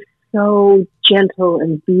 she was so gentle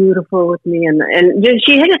and beautiful with me, and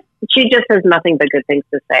she just has nothing but good things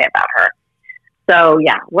to say about her. So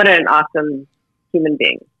yeah, what an awesome human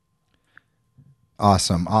being.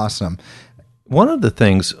 Awesome. One of the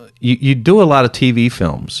things, you do a lot of TV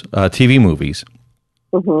films, TV movies,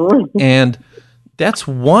 and that's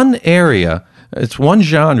one area, it's one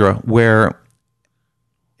genre where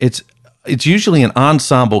it's usually an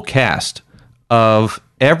ensemble cast of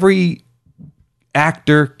every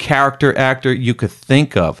character actor you could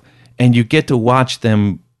think of, and you get to watch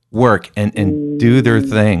them work and do their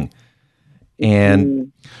thing.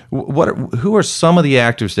 And who are some of the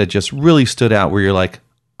actors that just really stood out where you're like,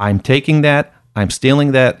 I'm taking that, I'm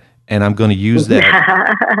stealing that, and I'm going to use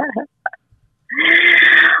that?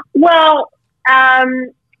 Well,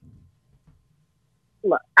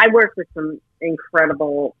 look, I work with some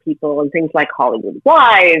incredible people and things like Hollywood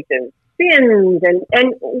Wives and Sins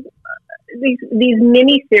and these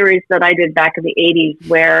mini series that I did back in the 80s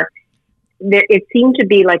where it seemed to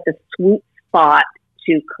be like the sweet spot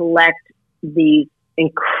to collect these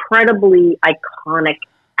incredibly iconic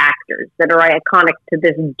actors that are iconic to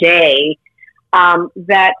this day,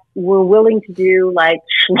 that were willing to do like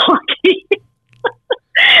schlocky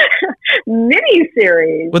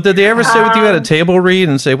mini-series. Well, did they ever sit with you at a table read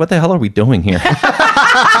and say, what the hell are we doing here?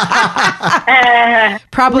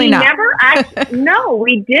 Probably not. No,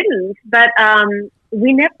 we didn't. But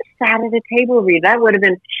we never sat at a table read. That would have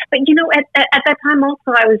been. But at that time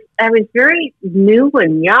also, I was very new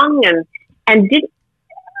and young and didn't.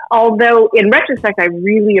 Although in retrospect, I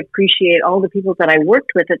really appreciate all the people that I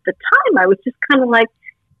worked with. At the time, I was just kind of like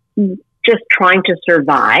just trying to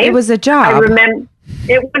survive. It was a job. I remember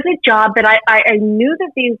it was a job, but I knew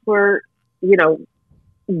that these were,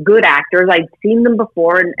 good actors. I'd seen them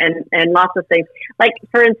before and lots of things. Like,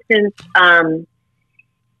 for instance,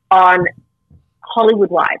 on Hollywood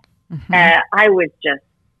Wives, I was just,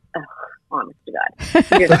 honest to God,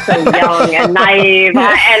 just so young and naive. And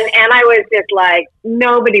I was just like,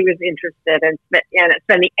 nobody was interested in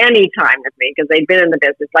spending any time with me because they'd been in the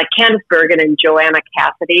business. Like Candice Bergen and Joanna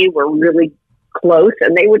Cassidy were really close,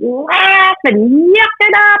 and they would laugh and yuck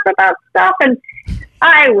it up about stuff. And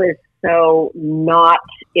I was so not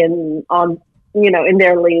in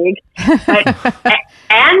their league. But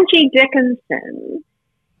Angie Dickinson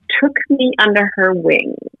took me under her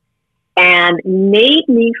wing and made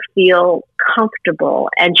me feel comfortable.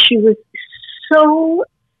 And she was so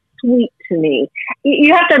sweet to me.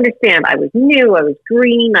 You have to understand, I was new, I was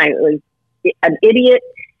green, I was an idiot,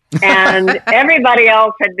 and everybody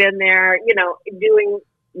else had been there, doing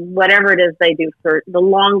whatever it is they do for the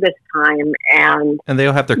longest time. And they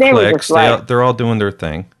all have their cliques. They're all doing their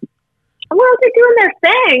thing. Well, they're doing their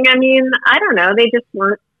thing. I mean, I don't know. They just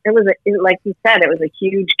weren't. Like you said, it was a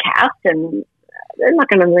huge cast, and they're not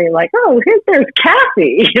going to be like, oh, there's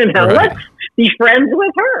Cassie. Let's be friends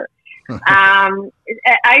with her.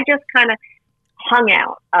 I just kind of hung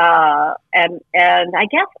out, and I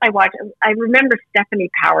guess I watched. I remember Stephanie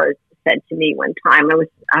Powers said to me one time.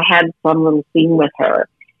 I had some little scene with her,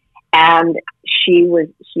 and she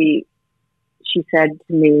said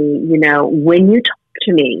to me, when you talk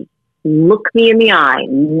to me, look me in the eye.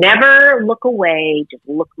 Never look away. Just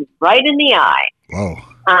look me right in the eye. Whoa.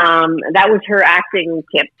 That was her acting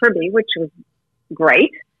tip for me, which was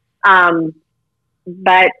great.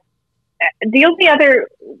 But the only other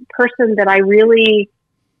person that I really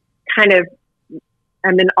kind of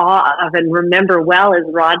am in awe of and remember well is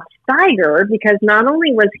Rod Steiger, because not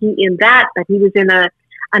only was he in that, but he was in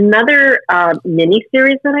another mini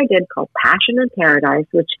series that I did called Passion in Paradise,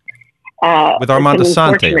 which with Armando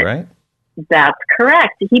Sante, right? That's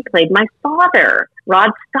correct. He played my father,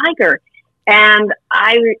 Rod Steiger, and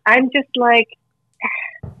I'm just like,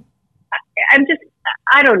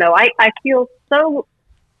 I don't know. I feel so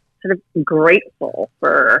sort of grateful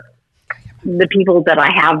for the people that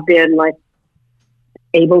I have been like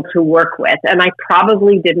able to work with, and I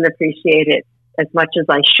probably didn't appreciate it as much as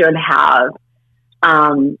I should have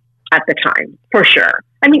at the time, for sure.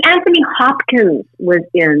 I mean, Anthony Hopkins was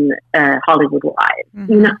in Hollywood Live.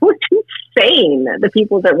 Mm-hmm. It's insane, the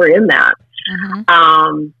people that were in that.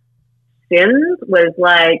 Mm-hmm. Sins was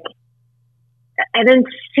like an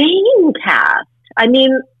insane cast. I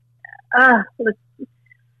mean, I'm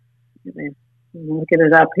looking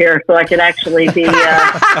it up here so I could actually be.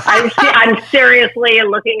 I'm seriously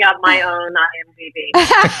looking up my own IMDb.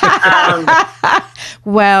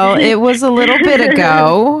 Well, it was a little bit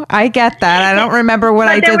ago. I get that. I don't remember what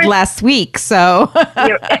I did last week. So,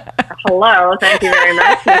 hello, thank you very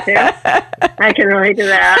much. Me too. I can relate to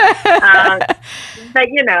that. But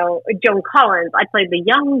Joan Collins. I played the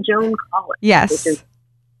young Joan Collins. Yes, which is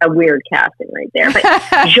a weird casting right there. But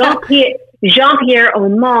Jean-Pierre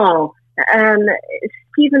Aumont.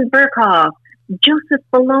 Stephen Burkhoff, Joseph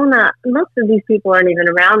Bologna. Most of these people aren't even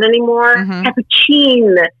around anymore. Mm-hmm.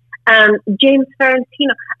 Cappuccine, James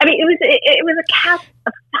Ferrantino. I mean, it was a cast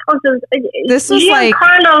of thousands. This was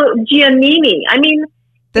Giancarlo Giannini. I mean,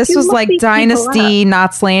 this was like Dynasty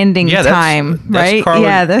Knots Landing time, that's right? Carlo.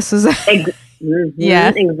 Yeah, this was.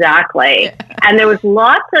 Yeah, exactly. And there was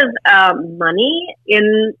lots of money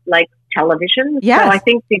in like television. Yes. So I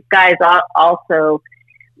think these guys also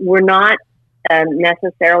were not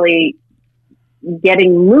necessarily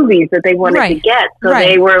getting movies that they wanted to get. So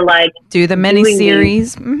they were like... Do the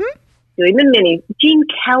miniseries. Mm-hmm. Doing the mini. Gene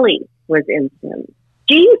Kelly was in them.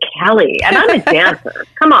 Gene Kelly. And I'm a dancer.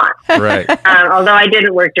 Come on. Right. Although I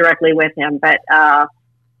didn't work directly with him. But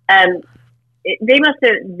they must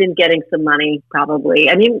have been getting some money, probably.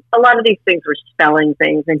 I mean, a lot of these things were spelling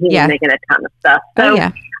things, and he was making a ton of stuff.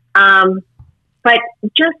 So, but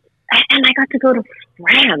just... And I got to go to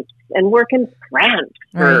France and work in France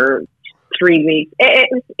for 3 weeks.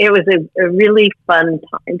 It was a really fun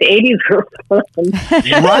time. The 80s were fun.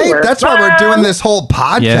 Right? That's why we're doing this whole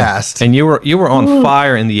podcast. Yeah. And you were on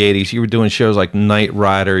fire in the 80s. You were doing shows like Knight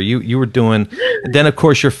Rider. You were doing, then of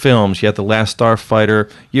course your films. You had The Last Starfighter.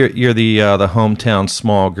 You're the hometown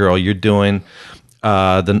small girl. You're doing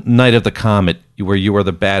the Night of the Comet, where you were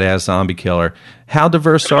the badass zombie killer. How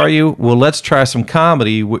diverse are you? Well, let's try some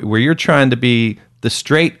comedy where you're trying to be the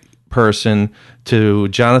straight person to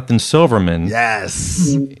Jonathan Silverman.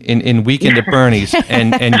 Yes. In Weekend at Bernie's,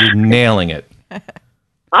 and you're nailing it.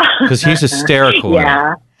 Because he's hysterical.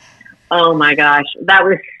 Yeah. Oh my gosh. That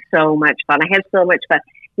was so much fun. I had so much fun.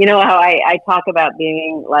 You know how I talk about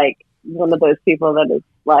being like one of those people that is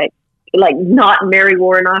like not Mary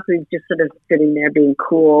Warnoff, who's just sort of sitting there being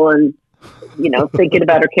cool and, thinking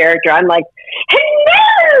about her character. I'm like,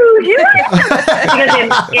 hello, here I am.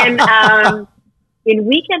 Because in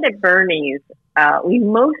Weekend at Bernie's, we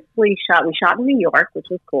shot in New York, which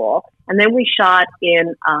was cool. And then we shot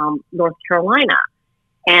in North Carolina.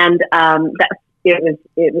 And it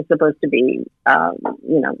was supposed to be,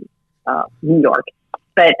 New York.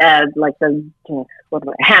 But like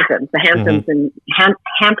Hamptons, in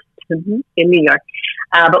Hampton in New York.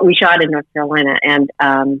 But we shot in North Carolina, and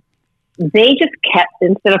they just kept,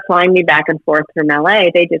 instead of flying me back and forth from LA,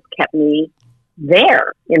 they just kept me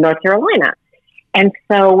there in North Carolina. And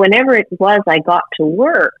so whenever it was I got to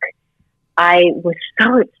work, I was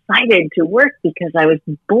so excited to work because I was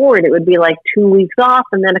bored. It would be like 2 weeks off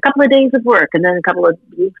and then a couple of days of work and then a couple of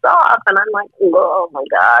weeks off. And I'm like, oh my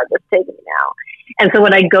God, just take me now. And so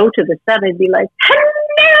when I go to the set, I'd be like,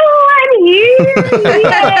 hello, I'm I'm here!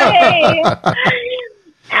 Yay!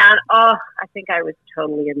 And I think I was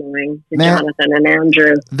totally annoying to Jonathan and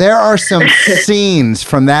Andrew. There are some scenes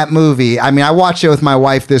from that movie. I mean, I watched it with my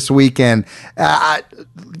wife this weekend.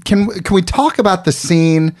 Can we talk about the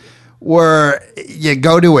scene where you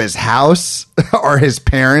go to his house or his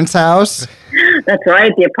parents' house? That's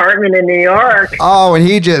right, the apartment in New York. Oh, and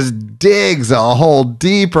he just digs a hole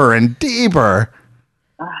deeper and deeper.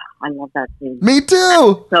 Oh, I love that scene. Me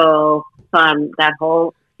too. So fun. That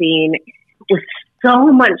whole scene was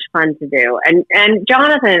so much fun to do. And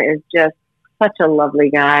Jonathan is just such a lovely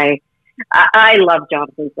guy. I love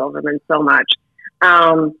Jonathan Silverman so much.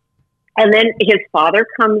 And then his father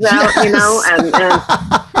comes out, you know, and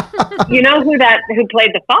you know who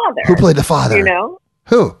played the father? Who played the father? You know?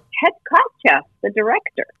 Who? Ted Kotcheff, the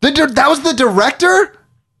director. That was the director?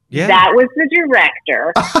 Yeah. That was the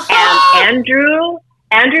director. And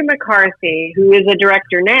Andrew McCarthy, who is a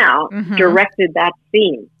director now, directed that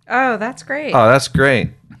scene. Oh, that's great. Oh, that's great.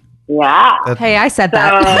 Yeah. Hey, I said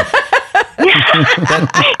that.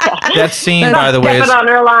 That scene, by the way, is on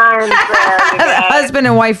her lines. Husband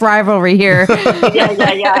and wife rivalry here.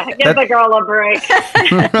 Yeah. Give the girl a break.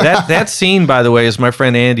 that scene, by the way, is my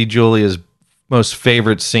friend Andy Julia's most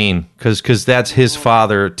favorite scene because that's his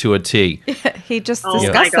father to a T. He just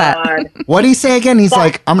discussed that. What'd he say again? He's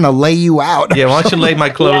like, I'm going to lay you out. Yeah, why don't you lay my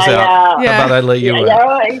clothes out? Yeah. How about I lay you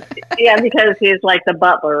out? Yeah, because he's like the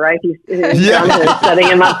butler, right? He's setting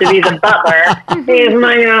him up to be the butler. He's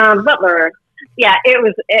my butler. Yeah,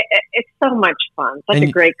 it's so much fun. Such a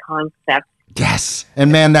great concept. Yes. And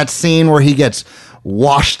man, that scene where he gets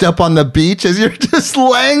washed up on the beach as you're just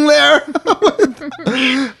laying there.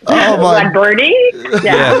 Like Bernie?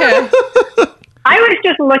 Yeah. I was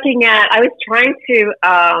just I was trying to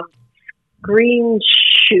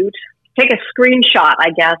take a screenshot,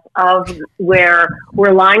 I guess, of where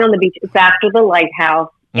we're lying on the beach. It's after the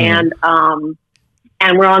lighthouse, and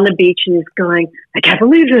we're on the beach, and he's going, I can't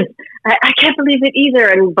believe this. I can't believe it either.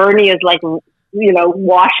 And Bernie is like, you know,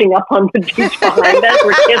 washing up on the beach behind us.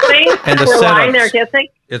 We're kissing. And the we're lying there kissing.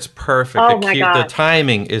 It's perfect. Oh, my God. The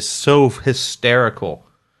timing is so hysterical.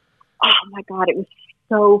 Oh, my God. It was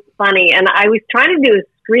so funny. And I was trying to do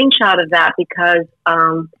a screenshot of that because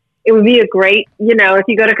it would be a great, you know, if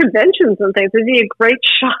you go to conventions and things, it would be a great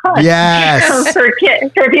shot. Yes. for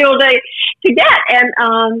people to get. And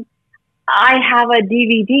I have a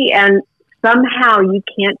DVD, and somehow you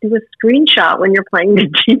can't do a screenshot when you're playing the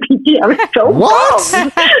DVD. I was so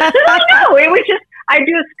bummed. I know. It was just, I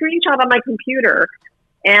do a screenshot on my computer,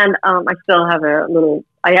 and I still have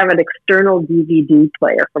I have an external DVD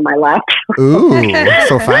player for my laptop. Ooh,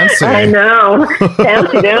 so fancy. I know.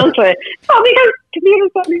 Fancy. Well, because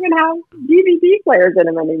computers don't even have DVD players in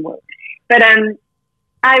them anymore. But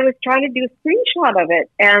I was trying to do a screenshot of it,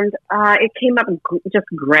 and it came up just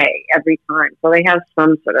gray every time. So they have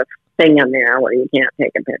some sort of thing in there where you can't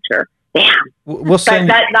take a picture. Damn. We'll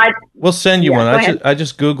send you one. I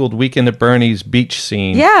just Googled Weekend at Bernie's beach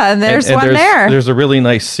scene. Yeah, and there's one there. There's a really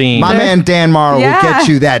nice scene. My man Dan Morrow will get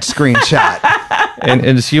you that screenshot. and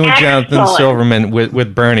it's you and Jonathan Silverman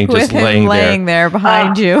with Bernie with just him laying there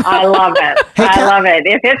behind you. I love it. I love it.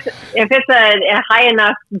 If it's a high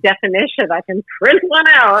enough definition, I can print one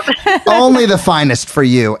out. Only the finest for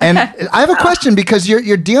you. And I have a question, because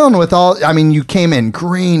you're dealing with you came in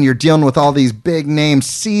green, you're dealing with all these big name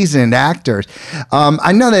seasoned actors.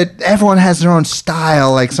 I know that everyone has their own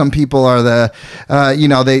style. Like some people are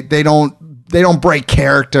they don't break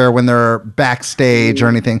character when they're backstage or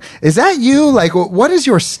anything. Is that you? Like, what is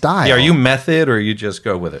your style? Yeah, are you method, or you just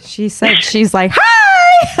go with it? She said, she's like, hi!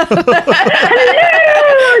 Hello!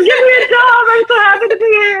 Give me a job. I'm so happy to be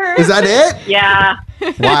here. Is that it? Yeah.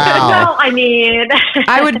 Wow. Well, I mean,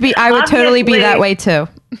 I would totally be that way too.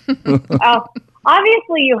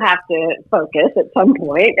 Obviously, you have to focus at some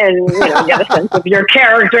point and get a sense of your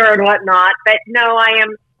character and whatnot. But no,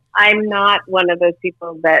 I'm not one of those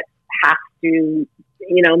people that have to,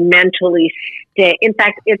 mentally stay. In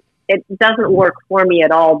fact, it doesn't work for me at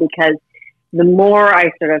all, because the more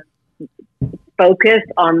I sort of focus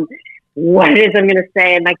on what it is I'm going to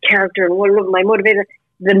say and my character and what my motivator,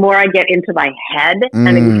 the more I get into my head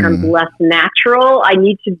and it becomes less natural. I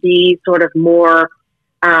need to be sort of more,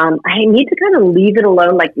 I need to kind of leave it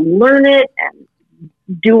alone, like learn it and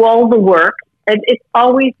do all the work.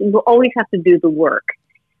 You always have to do the work.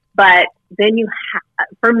 But then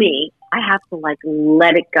for me, I have to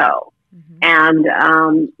let it go. And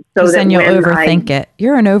so that then you'll overthink it.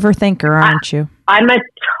 You're an overthinker, aren't you? I'm a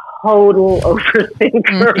total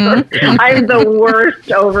overthinker. I'm the worst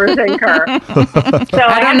overthinker. So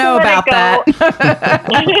I don't know about that.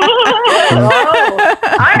 Oh,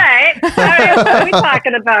 all right. What are we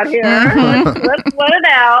talking about here? Let's let it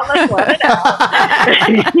out. Let's let it out.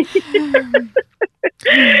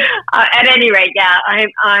 At any rate, yeah,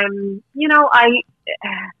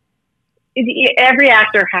 every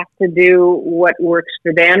actor has to do what works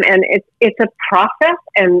for them, and it's a process,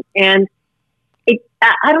 and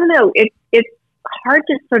I don't know, it's hard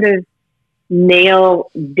to sort of nail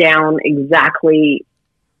down exactly.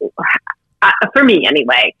 For me,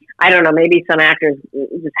 anyway, I don't know. Maybe some actors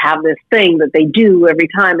just have this thing that they do every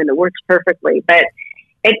time, and it works perfectly. But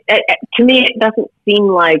to me, it doesn't seem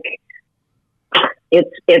like it's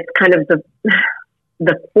kind of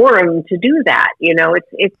the forum to do that.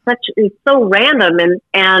 It's so random,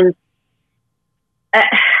 and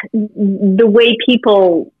the way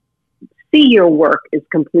people see your work is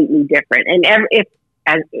completely different.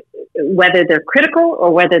 And whether they're critical or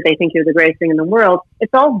whether they think you're the greatest thing in the world,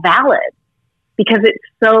 it's all valid because it's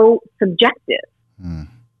so subjective.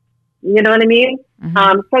 You know what I mean?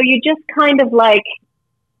 Mm-hmm. So you just kind of like,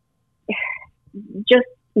 you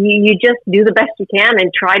just do the best you can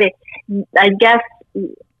and try to, I guess,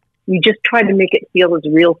 you just try to make it feel as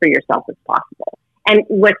real for yourself as possible. And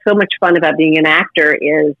what's so much fun about being an actor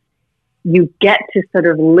is you get to sort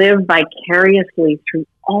of live vicariously through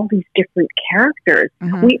all these different characters.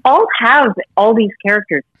 Mm-hmm. We all have all these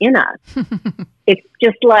characters in us. It's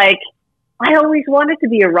just like, I always wanted to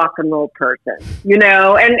be a rock and roll person, and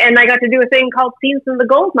I got to do a thing called Scenes from the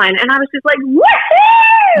Gold Mine, and I was just like,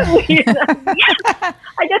 woohoo! Yes,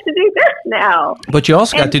 I get to do this now. But you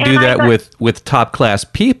also got to do that with top class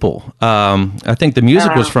people. I think the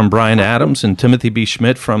music was from Bryan Adams and Timothy B.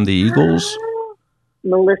 Schmidt from the Eagles.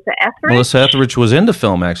 Melissa Etheridge. Melissa Etheridge was in the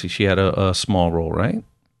film, actually. She had a small role, right?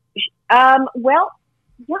 Well,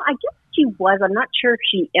 yeah, I guess she was. I'm not sure if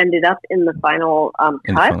she ended up in the final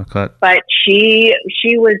cut, but she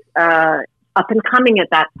was up and coming at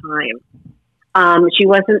that time. She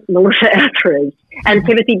wasn't Melissa Etheridge, and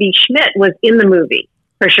Timothy B. Schmidt was in the movie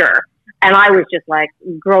for sure. And I was just like,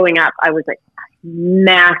 growing up, I was like a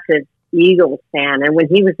massive Eagles fan, and when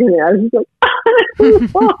he was in it, I was like, I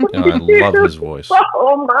love his voice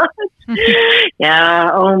so much.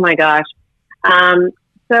 Yeah, oh my gosh.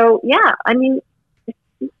 So yeah, I mean,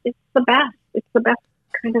 it's the best. It's the best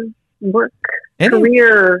kind of work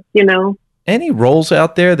career, Any roles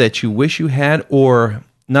out there that you wish you had, or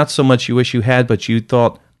not so much you wish you had, but you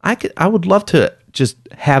thought I would love to just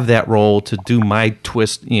have that role to do my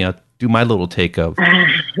twist, do my little take of.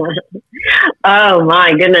 Oh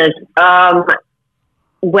my goodness.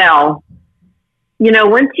 Well,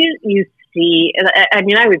 once you see, I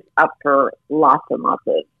mean, I was up for lots and lots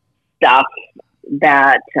of stuff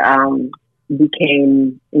that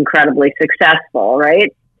became incredibly successful,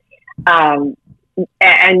 right? And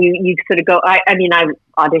you sort of go, I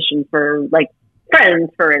auditioned for like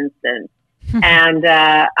Friends, for instance. And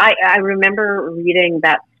I remember reading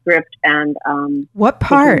that script and what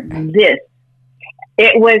part?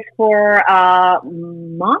 It was for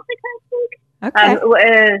Monica, I think.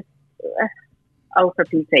 Okay. For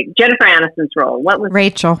Pete's sake, Jennifer Aniston's role. What was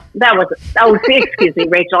Rachel? That was. Oh, excuse me,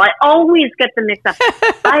 Rachel. I always get them mixed up.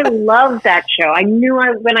 I love that show. I knew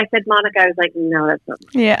when I said Monica, I was like, no, that's not.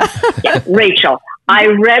 Yeah. Yeah, Rachel. I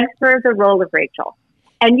read for the role of Rachel,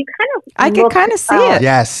 and you kind of. I could kind of see it.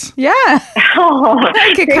 Yes. Yeah. Oh,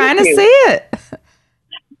 I could kind of see it.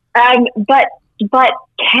 But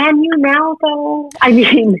can you now though?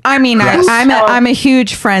 Yes. I'm a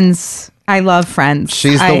huge Friends. I love Friends.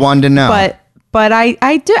 She's the one to know. But I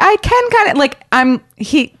can kind of like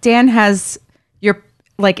Dan has your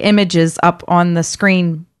like images up on the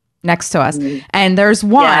screen next to us, and there's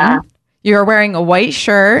one. You're wearing a white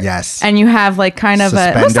shirt, yes, and you have like kind of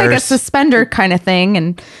it looks like a suspender kind of thing,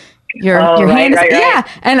 and your hand is yeah,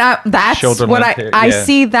 and that's what I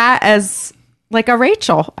see that as like a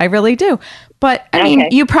Rachel. I really do, but I mean,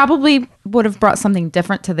 you probably would have brought something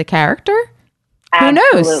different to the character. Who knows?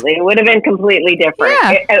 Absolutely, it would have been completely different.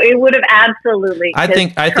 Yeah. It would have absolutely. I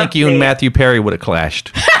think you and Matthew Perry would have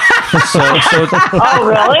clashed. Oh,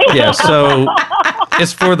 really? Yeah. So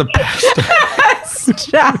it's for the best.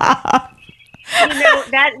 Stop.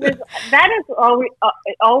 That is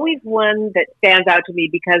always one that stands out to me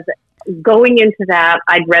because going into that,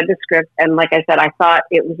 I'd read the script and, like I said, I thought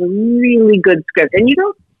it was a really good script, and you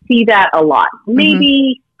don't see that a lot.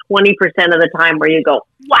 Maybe 20% of the time where you go,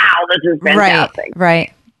 wow, this is fantastic.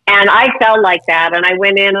 Right. And I felt like that, and I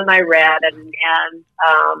went in and I read, and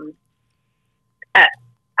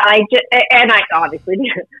I obviously,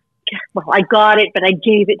 well, I got it, but I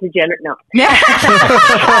gave it to Jennifer. No. That's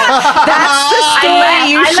the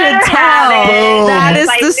story you should tell. That is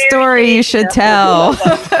the story you should tell.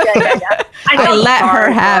 I let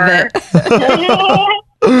her have it.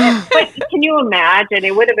 But can you imagine?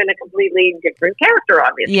 It would have been a completely different character,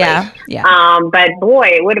 obviously. Yeah. But boy,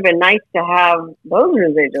 it would have been nice to have those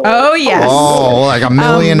residuals. Oh, yes. Oh, like a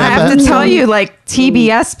million. I have to tell you, like,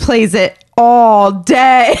 TBS plays it all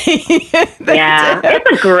day. Yeah,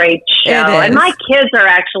 it's a great show. And my kids are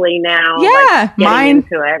actually now getting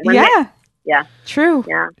into it. Yeah. True.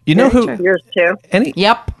 Yeah. You know who? Yours too.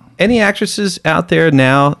 Any actresses out there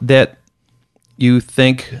now that you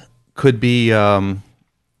think could be a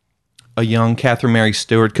young Catherine Mary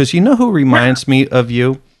Stewart? Because you know who reminds me of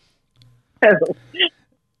you? Did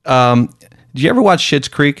you ever watch Schitt's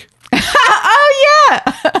Creek? Oh, yeah.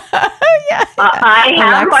 I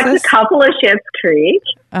have watched a couple of Schitt's Creek.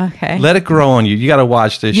 Okay. Let it grow on you. You got to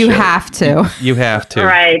watch this show. You have to. You have to.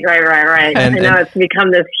 Right. And, I know it's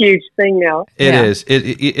become this huge thing now. It is.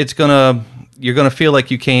 It's gonna. You're gonna feel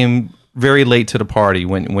like you came very late to the party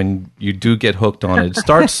when you do get hooked on it. It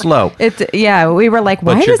starts slow. We were like,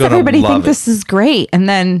 why does everybody think this is great? And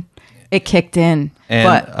then it kicked in.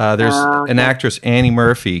 And there's an actress, Annie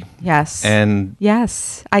Murphy. Yes. And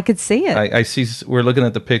yes, I could see it. I see. We're looking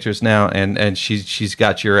at the pictures now, and she's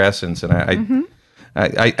got your essence, and I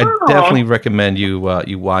definitely recommend you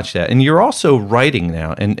watch that. And you're also writing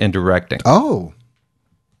now and directing. Oh.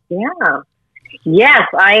 Yeah. Yes,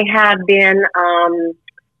 I have been. I'm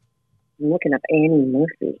looking up Annie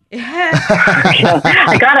Murphy.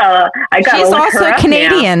 I got. She's also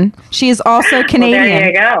Canadian. She is also Canadian. Well, there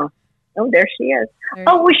you go. Oh, there she is.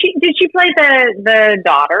 Was she? Did she play the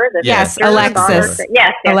daughter? Yes, Alexis.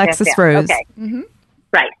 Yes, Alexis Rose. Okay. Mm-hmm.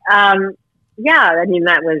 Right. Yeah. I mean,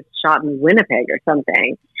 that was shot in Winnipeg or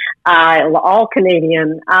something. All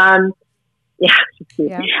Canadian. Yeah.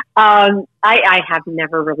 I have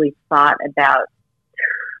never really thought about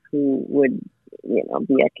who would,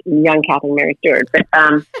 be a young Catherine Mary Stewart. But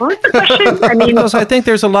what was the question? I mean, because I think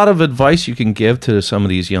there's a lot of advice you can give to some of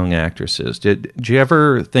these young actresses. Did you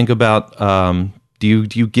ever think about? Do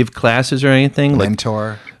you give classes or anything?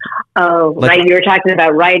 Mentor. Oh, right. You were talking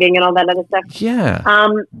about writing and all that other stuff. Yeah.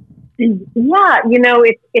 Yeah.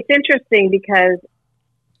 It's interesting because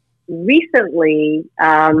recently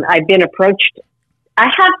I've been approached. I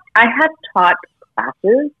have taught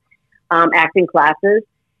classes, acting classes,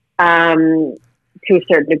 to a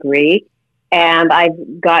certain degree, and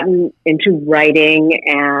I've gotten into writing,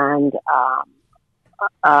 and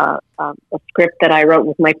a script that I wrote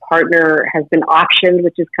with my partner has been auctioned,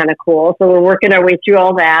 which is kind of cool. So we're working our way through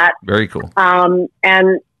all that. Very cool.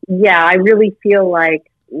 And yeah, I really feel like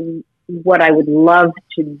what I would love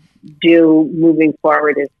to do moving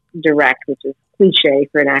forward is direct, which is cliche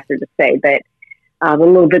for an actor to say, but the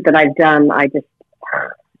little bit that I've done,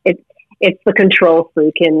 it's the control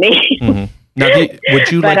freak in me. Mm-hmm. Now,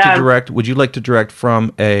 would you like to direct? Would you like to direct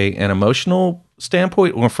from an emotional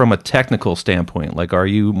standpoint or from a technical standpoint? Like, are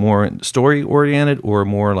you more story oriented or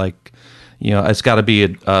more like, it's got to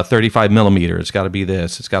be a 35 millimeter. It's got to be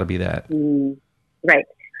this. It's got to be that. Right.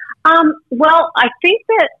 Well, I think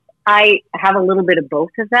that I have a little bit of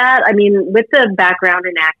both of that. I mean, with the background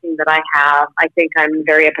in acting that I have, I think I'm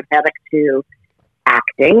very empathetic to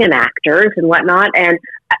acting and actors and whatnot. And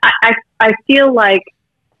I feel like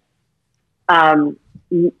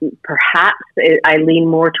perhaps I lean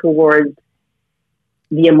more towards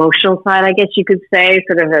the emotional side, I guess you could say,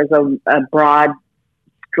 sort of as a broad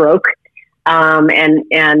stroke,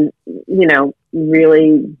 and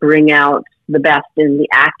really bring out the best in the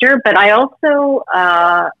actor. But I also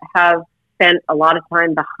have spent a lot of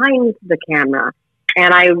time behind the camera,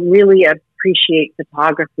 and I really appreciate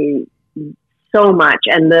photography so much,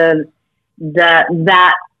 and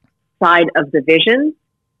that side of the vision,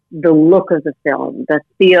 the look of the film, the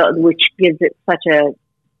feel, which gives it such a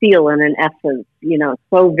feel and an essence,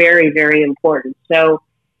 so very, very important. So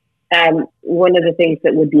one of the things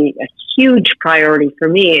that would be a huge priority for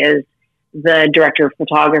me is the director of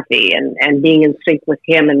photography and being in sync with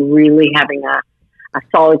him and really having a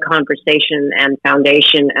solid conversation and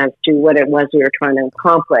foundation as to what it was we were trying to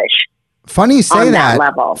accomplish. Funny you say that.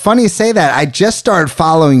 Level. Funny you say that. I just started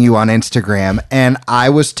following you on Instagram, and I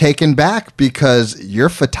was taken back because your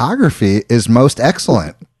photography is most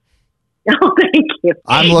excellent. Oh, thank you.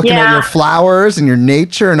 I'm looking at your flowers and your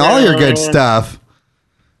nature and all your good stuff.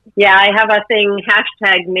 Yeah, I have a thing,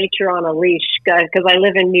 #nature on a leash, because I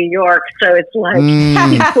live in New York, so it's like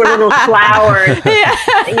these poor little flowers,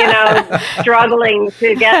 struggling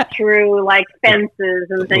to get through like fences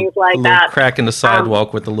and things like that. Crack in the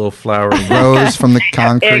sidewalk with a little flower rose from the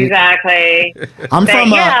concrete. Exactly. I'm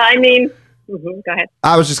from Go ahead.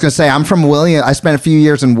 I was just going to say, I'm from I spent a few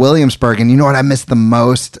years in Williamsburg, and you know what I miss the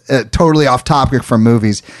most? Totally off topic from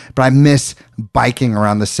movies, but I miss biking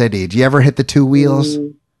around the city. Do you ever hit the two wheels?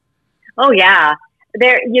 Oh, yeah.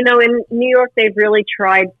 In New York, they've really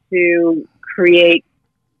tried to create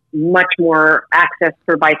much more access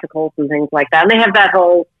for bicycles and things like that. And they have that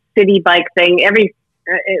whole city bike thing.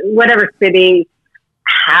 Whatever city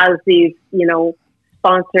has these,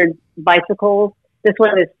 sponsored bicycles. This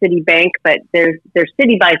one is Citibank, but there's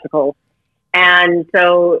city bicycles. And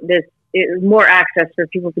so there's more access for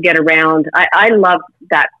people to get around. I love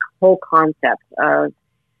that whole concept of,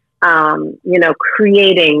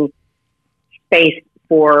 creating space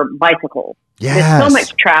for bicycles. Yes. There's so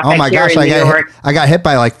much traffic. Oh my gosh, I got hit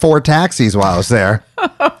by like 4 taxis while I was there.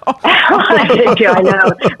 I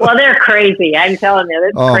know. Well, they're crazy. I'm telling you,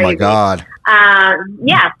 it's crazy. Oh my God. I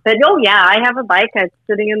have a bike. I'm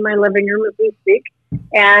sitting in my living room as we speak,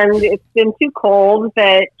 and it's been too cold.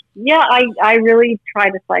 But yeah, I really try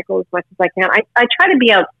to cycle as much as I can. I try to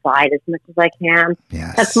be outside as much as I can.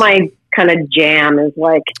 Yes. That's my kind of jam. Is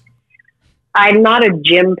like, I'm not a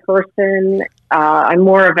gym person. I'm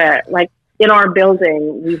more of in our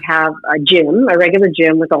building, we have a regular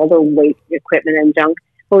gym with all the weight equipment and junk.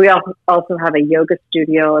 But we also have a yoga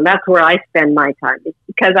studio, and that's where I spend my time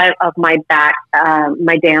because of my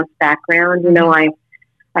my dance background.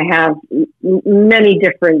 I have many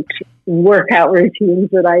different workout routines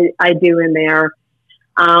that I do in there.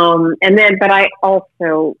 But I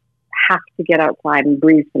also have to get outside and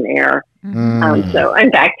breathe some air. So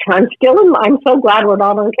in fact, I'm so glad we're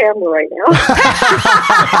not on camera right now.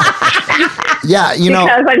 Yeah,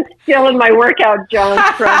 because I'm still in my workout junk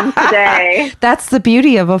from today. That's the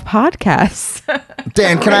beauty of a podcast.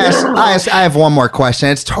 Dan, can I ask? I have one more question.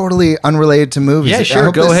 It's totally unrelated to movies. Yeah,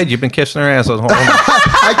 sure. Go ahead. You've been kissing her ass. I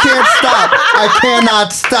can't stop. I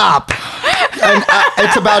cannot stop. And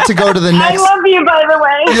it's about to go to the next. I love you, by the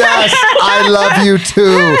way. Yes, I love you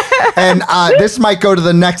too. And this might go to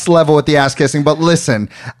the next level with the ass kissing. But listen,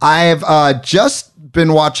 I've just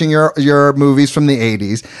been watching your movies from the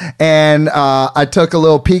 80s, and I took a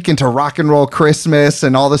little peek into Rock and Roll Christmas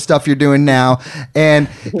and all the stuff you're doing now, and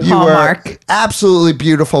you Hallmark. were absolutely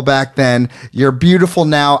beautiful back then. You're beautiful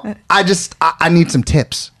now. I need some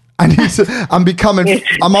tips. I'm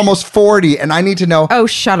almost 40, and I need to know. Oh,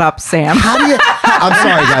 shut up, Sam. I'm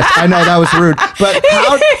sorry, guys. I know that was rude, but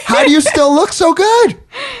how do you still look so good?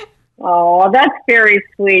 Oh, that's very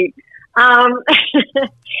sweet.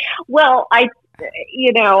 Well, I've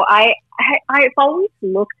always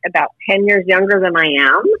looked about 10 years younger than I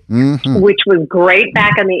am, which was great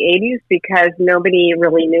back in the 80s because nobody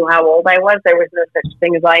really knew how old I was. There was no such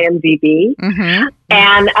thing as IMDb.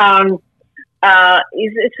 And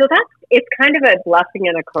so it's kind of a blessing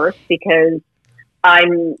and a curse because I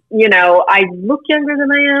look younger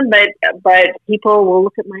than I am, but people will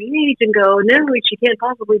look at my age and go, no, she can't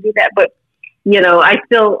possibly do that. But, I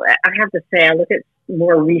have to say, I look at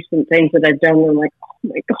more recent things that I've done and I'm like, oh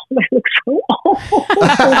my God, I look so old.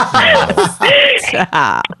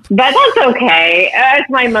 But that's okay. As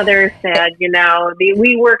my mother said,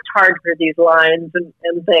 we worked hard for these lines and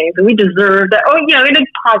things, and we deserve that. In a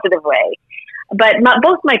positive way. But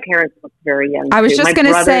both my parents look very young. I was just going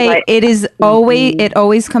to say, it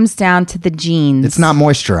always comes down to the genes. It's not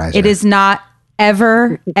moisturizer. It is not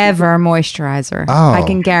ever moisturizer. Oh. I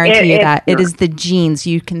can guarantee you that. Not. It is the genes.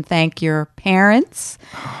 You can thank your parents,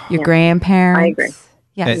 your grandparents. I agree.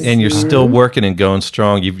 Yes. And you're still working and going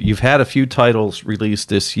strong. You've had a few titles released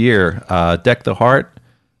this year. Deck the Heart,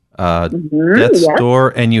 Death's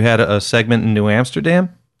Door, and you had a segment in New Amsterdam?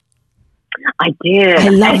 I did. I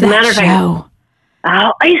love that show.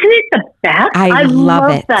 Oh, isn't it the best? I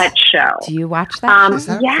love it. That show. Do you watch that? Is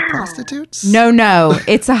that for prostitutes? No.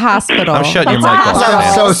 It's a hospital. I'm shutting your mic off.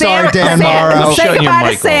 I'm so sorry, Dan Morrow. I'm shutting your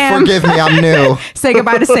mic off. Forgive me, I'm new. Say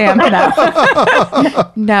goodbye to Sam.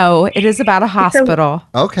 No, it is about a hospital.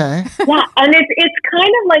 Okay. Yeah, and it's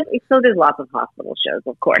kind of like, so there's lots of hospital shows,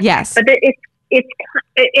 of course. Yes. But it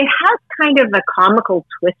has kind of a comical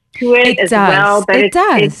twist to it as well. But it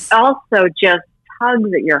does. It's also just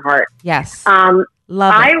tugs at your heart. Yes.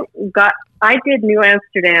 Love it. I did New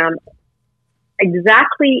Amsterdam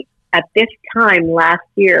exactly at this time last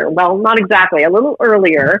year. Well, not exactly, a little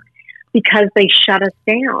earlier because they shut us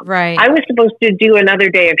down. Right. I was supposed to do another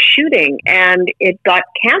day of shooting and it got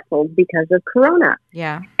canceled because of Corona.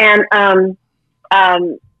 Yeah. And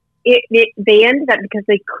they ended up because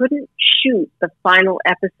they couldn't shoot the final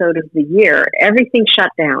episode of the year. Everything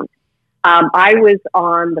shut down. I was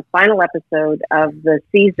on the final episode of the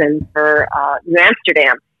season for New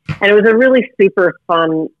Amsterdam, and it was a really super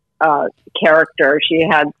fun character. She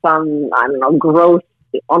had some, I don't know, growth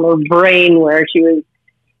on her brain where she was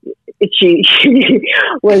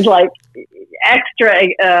like extra,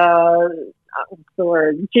 what's the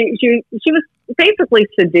word? She was basically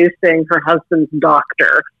seducing her husband's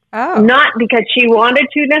doctor. Oh. Not because she wanted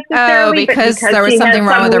to necessarily, because but because there was she something had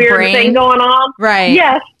wrong some with her weird brain. thing going on. Right.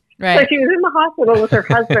 Yes. Right. So she was in the hospital with her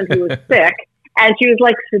husband who was sick, and she was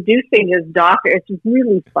like seducing his doctor. It's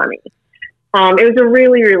really funny. It was a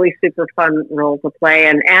really, really super fun role to play,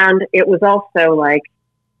 and it was also like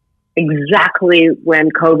exactly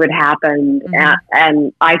when COVID happened,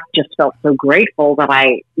 and I just felt so grateful that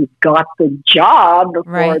I got the job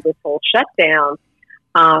before this whole shutdown.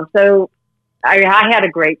 So I had a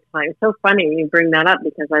great time. It's so funny you bring that up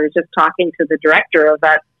because I was just talking to the director of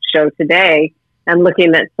that show today and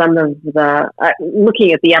looking at some of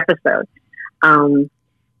looking at the episode. Because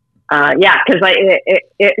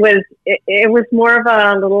it was more of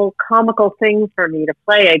a little comical thing for me to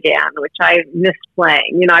play again, which I miss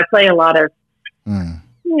playing. You know, I play a lot of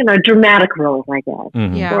dramatic roles, I guess.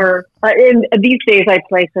 Mm-hmm. Yeah. Or these days, I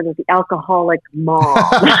play sort of the alcoholic mom,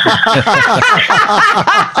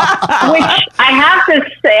 which I have to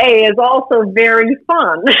say is also very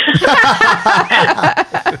fun.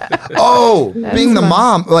 Being the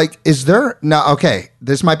mom, like, is there no? Okay,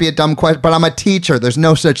 this might be a dumb question, but I'm a teacher. There's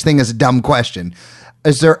no such thing as a dumb question.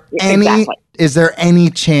 Is there any? Exactly. Is there any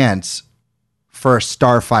chance for a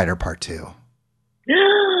Starfighter Part 2?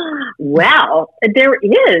 Well, there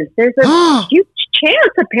is. There's a huge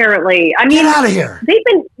chance, apparently. I mean, get out of here. They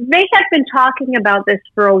have been talking about this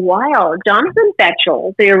for a while. Jonathan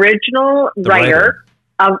Betchell, the original writer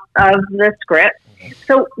of the script.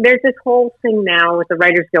 So there's this whole thing now with the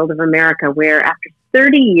Writers Guild of America where after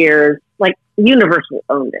 30 years, like Universal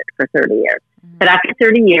owned it for 30 years, but after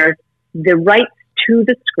 30 years, the rights to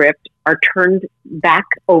the script are turned back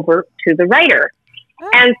over to the writer.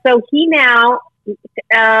 And so he now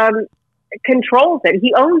controls it.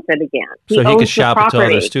 He owns it again. So he owns can shop it to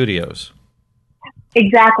property. other studios.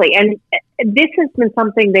 Exactly. And this has been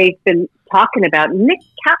something they've been talking about. Nick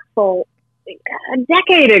Castle, a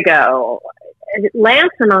decade ago,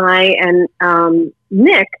 Lance and I and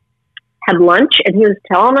Nick had lunch, and he was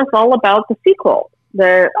telling us all about the sequel,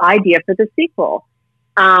 the idea for the sequel.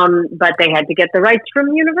 But they had to get the rights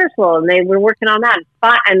from Universal, and they were working on that.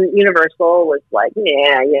 And Universal was like,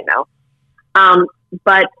 yeah, you know.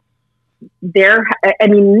 But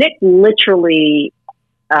Nick literally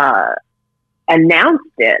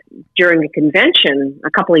announced it during a convention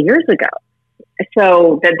a couple of years ago.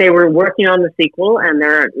 So that they were working on the sequel, and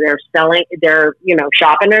they're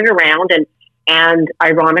shopping it around, and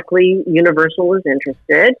ironically, Universal is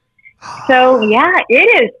interested. So yeah,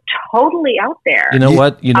 it is totally out there. You know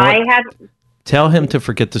what? Tell him to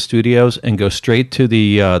forget the studios and go straight to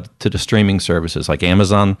the streaming services like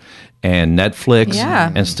Amazon and Netflix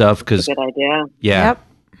and stuff. Because good idea. Yeah, yep.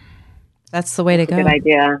 That's the way to go. Good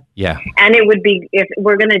idea. Yeah, and it would be if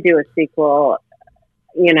we're going to do a sequel.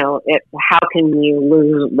 You know, how can you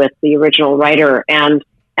lose with the original writer? And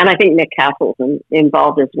I think Nick Castle's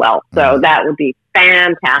involved as well. So that would be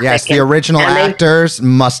fantastic. Yes, the original actors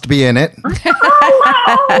must be in it.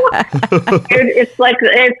 It's like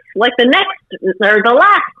the next or the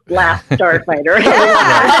last Starfighter.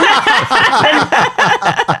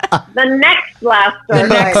 The next last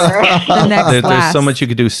Starfighter. There's so much you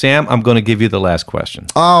could do. Sam, I'm going to give you the last question.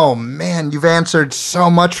 Oh man, you've answered so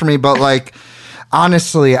much for me, but like.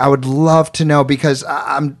 Honestly, I would love to know because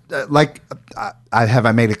I'm have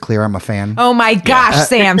I made it clear I'm a fan? Oh my gosh,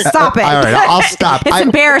 Sam, stop it. All right, I'll stop. It's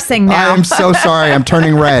embarrassing now. I'm so sorry. I'm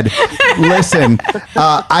turning red. Listen,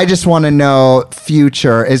 I just want to know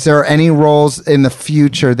future. Is there any roles in the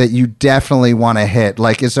future that you definitely want to hit?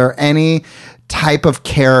 Like, is there any type of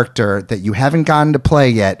character that you haven't gotten to play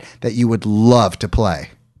yet that you would love to play?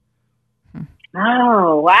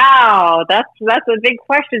 Oh, wow. That's a big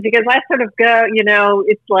question because I sort of go,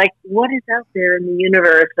 it's like, what is out there in the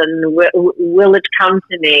universe and will it come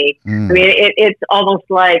to me? I mean, it's almost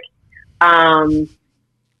like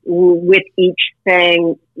with each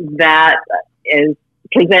thing that is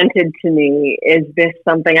presented to me, is this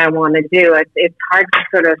something I want to do? It's hard to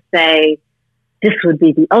sort of say this would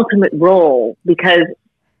be the ultimate role because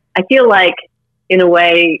I feel like, in a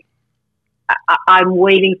way, I'm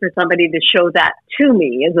waiting for somebody to show that to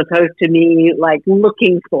me as opposed to me like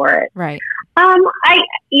looking for it. Right. I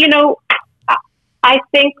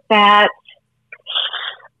think that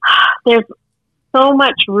there's so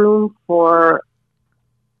much room for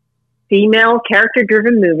female character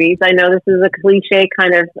driven movies. I know this is a cliche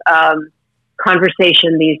kind of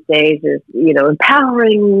conversation these days is,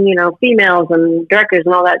 empowering, females and directors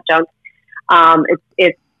and all that junk.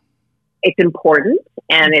 It's important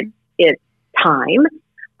and it's time.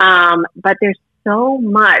 But there's so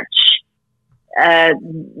much that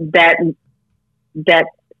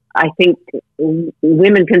I think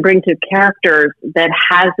women can bring to characters that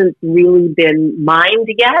hasn't really been mined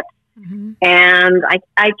yet. Mm-hmm. And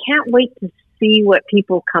I can't wait to see what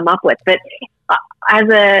people come up with. But as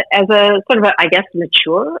a sort of I guess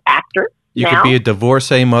mature actor, you could be a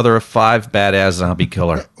divorcee mother of 5, badass zombie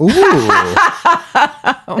killer. Ooh.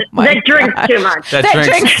 That drinks too much. That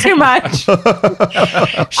drinks too much.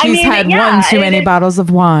 She's had one too many bottles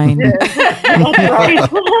of wine. That's right.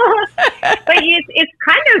 But it's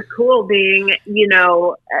kind of cool being,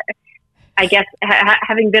 I guess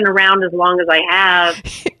having been around as long as I have.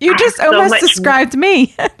 You just almost described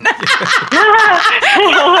me. But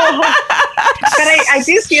I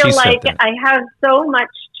do feel like I have so much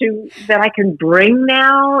that I can bring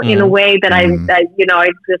now in a way that I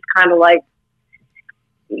just kind of like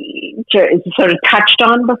sort of touched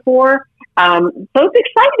on before. So it's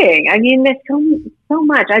exciting. I mean, there's so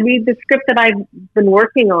much. I mean, the script that I've been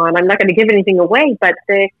working on, I'm not going to give anything away, but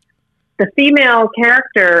the female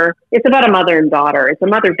character, it's about a mother and daughter. It's a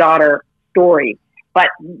mother-daughter story, but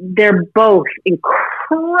they're both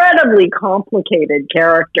incredibly complicated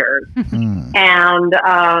characters. And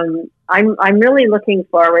I'm really looking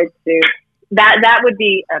forward to that. That would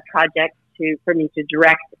be a project for me to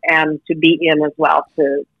direct and to be in as well,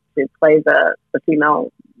 to play the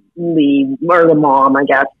female lead or the mom, I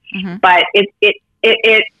guess. Mm-hmm. But it's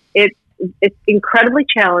incredibly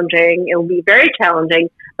challenging. It will be very challenging,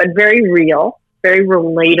 but very real, very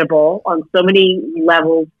relatable on so many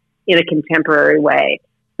levels in a contemporary way.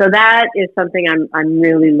 So that is something I'm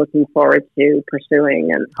really looking forward to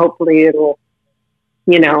pursuing, and hopefully it'll,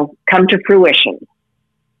 come to fruition.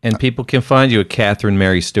 And people can find you at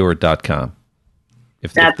CatherineMaryStewart.com.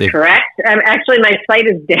 That's correct. Actually, my site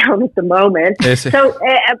is down at the moment. So,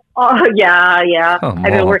 yeah. Oh,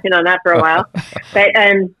 I've been working on that for a while. But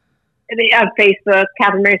Facebook,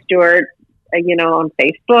 Catherine Mary Stewart, on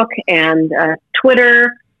Facebook and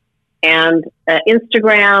Twitter and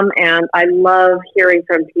Instagram. And I love hearing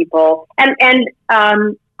from people. And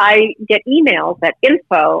I get emails at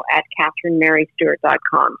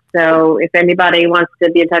info@CatherineMaryStewart.com. So if anybody wants to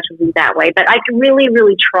be in touch with me that way, but I really,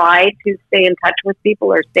 really try to stay in touch with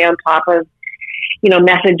people or stay on top of,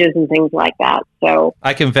 messages and things like that. So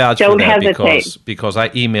I can vouch for that because I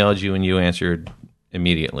emailed you and you answered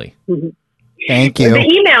immediately. Mm-hmm. Thank you.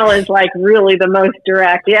 The email is like really the most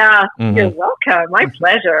direct. Yeah. Mm-hmm. You're welcome. My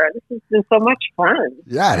pleasure. This has been so much fun.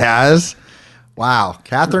 Yeah, it has. Wow,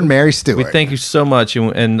 Catherine Mary Stewart. We thank you so much,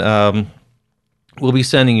 and we'll be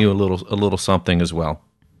sending you a little something as well.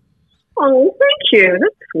 Oh, thank you.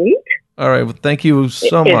 That's sweet. All right, well, thank you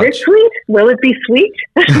so much. Is it sweet? Will it be sweet?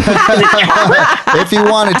 If you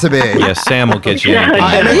want it to be. Yeah, Sam will get you.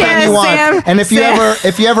 Sam. And if you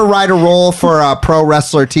ever write a role for a pro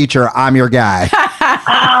wrestler teacher, I'm your guy.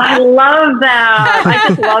 I love that. I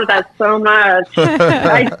just love that so much.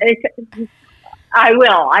 I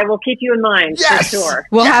will keep you in mind for sure.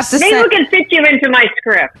 We'll have to maybe we can fit you into my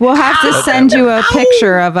script. We'll have to send you a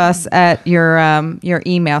picture of us at your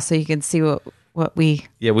email so you can see what we.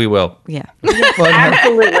 Yeah, we will. Yeah,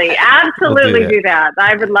 absolutely do that.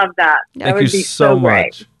 I would love that. That would be so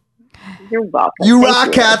much. You're welcome. You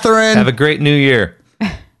rock, Catherine. Have a great New Year.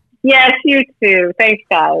 Yes, you too. Thanks,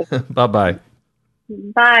 guys. Bye-bye.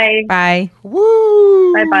 Bye. Bye.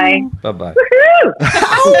 Woo. Bye-bye. Bye-bye.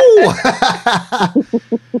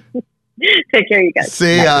 Take care, you guys.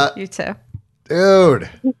 See ya. You too. Dude.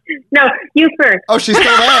 No, you first. Oh, she's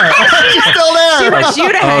still there. She's still there. She wants you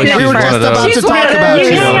to hang up. We were just about to talk about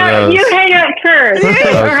you hang out first.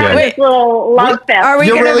 Okay. This little love fest. Are we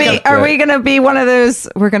gonna be one of those?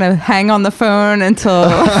 We're gonna hang on the phone until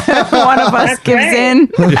one of us gives in.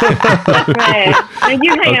 That's right.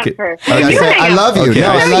 You hang up first. I love you. Okay.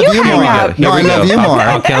 No, I love you more. No, I love you more.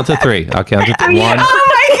 I'll count to 3. One. Oh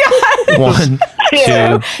my God. 1,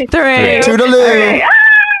 2, 3. Toodaloo.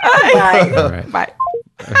 Bye. All right. Bye.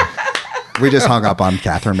 We just hung up on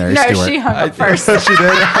Catherine Mary Stewart. No, she hung up first. She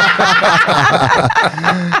did?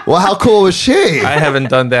 Well, how cool was she? I haven't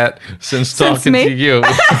done that since talking to you.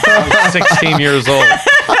 I was 16 years old.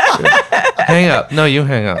 Hang up. No, you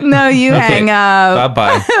hang up. No, you hang up.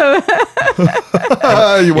 Bye-bye.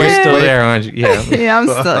 You're still there, aren't you? Yeah. Yeah, I'm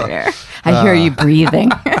still here. I hear you breathing.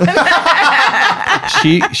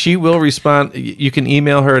 She will respond. You can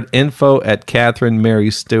email her at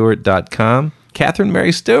info@CatherineMaryStewart.com, Catherine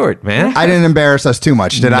Mary Stewart, man. I didn't embarrass us too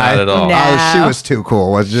much, did I? Not at all. No. Oh, she was too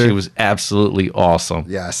cool, wasn't she? She was absolutely awesome.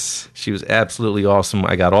 Yes. She was absolutely awesome.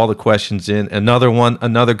 I got all the questions in.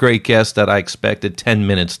 Another great guest that I expected 10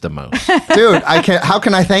 minutes the most. Dude, how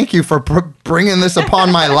can I thank you for bringing this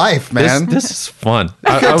upon my life, man? This is fun.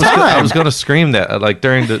 I was going to scream that like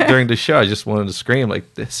during the show. I just wanted to scream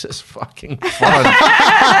like, this is fucking fun.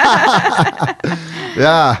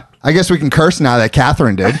 Yeah. I guess we can curse now that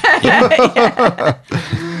Catherine did.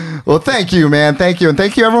 Well, thank you, man. Thank you. And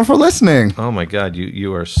thank you, everyone, for listening. Oh, my God.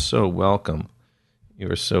 You are so welcome.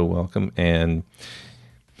 You are so welcome. And,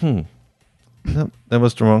 no, that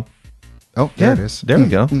was the wrong. Oh, there it is. There we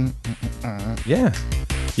go. Yeah.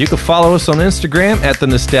 You can follow us on Instagram at The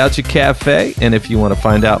Nostalgia Cafe. And if you want to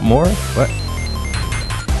find out more, what?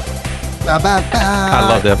 I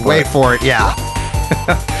love that part. Wait for it. Yeah.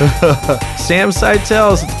 Sam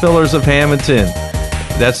Seitels, it's Pillars of Hamilton.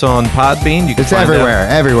 That's on Podbean. You can it's find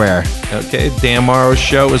everywhere. Okay, Dan Morrow's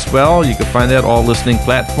show as well. You can find that all listening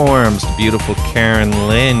platforms. The beautiful Karen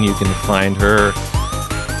Lynn, you can find her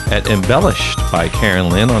at Embellished by Karen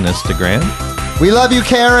Lynn on Instagram. We love you,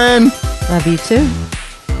 Karen. Love you too.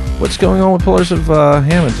 What's going on with Pillars of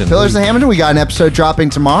Hamilton? Pillars of Hamilton, we got an episode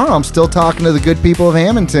dropping tomorrow. I'm still talking to the good people of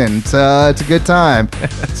Hamilton. It's a good time.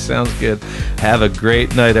 Sounds good. Have a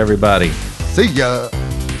great night, everybody. See ya.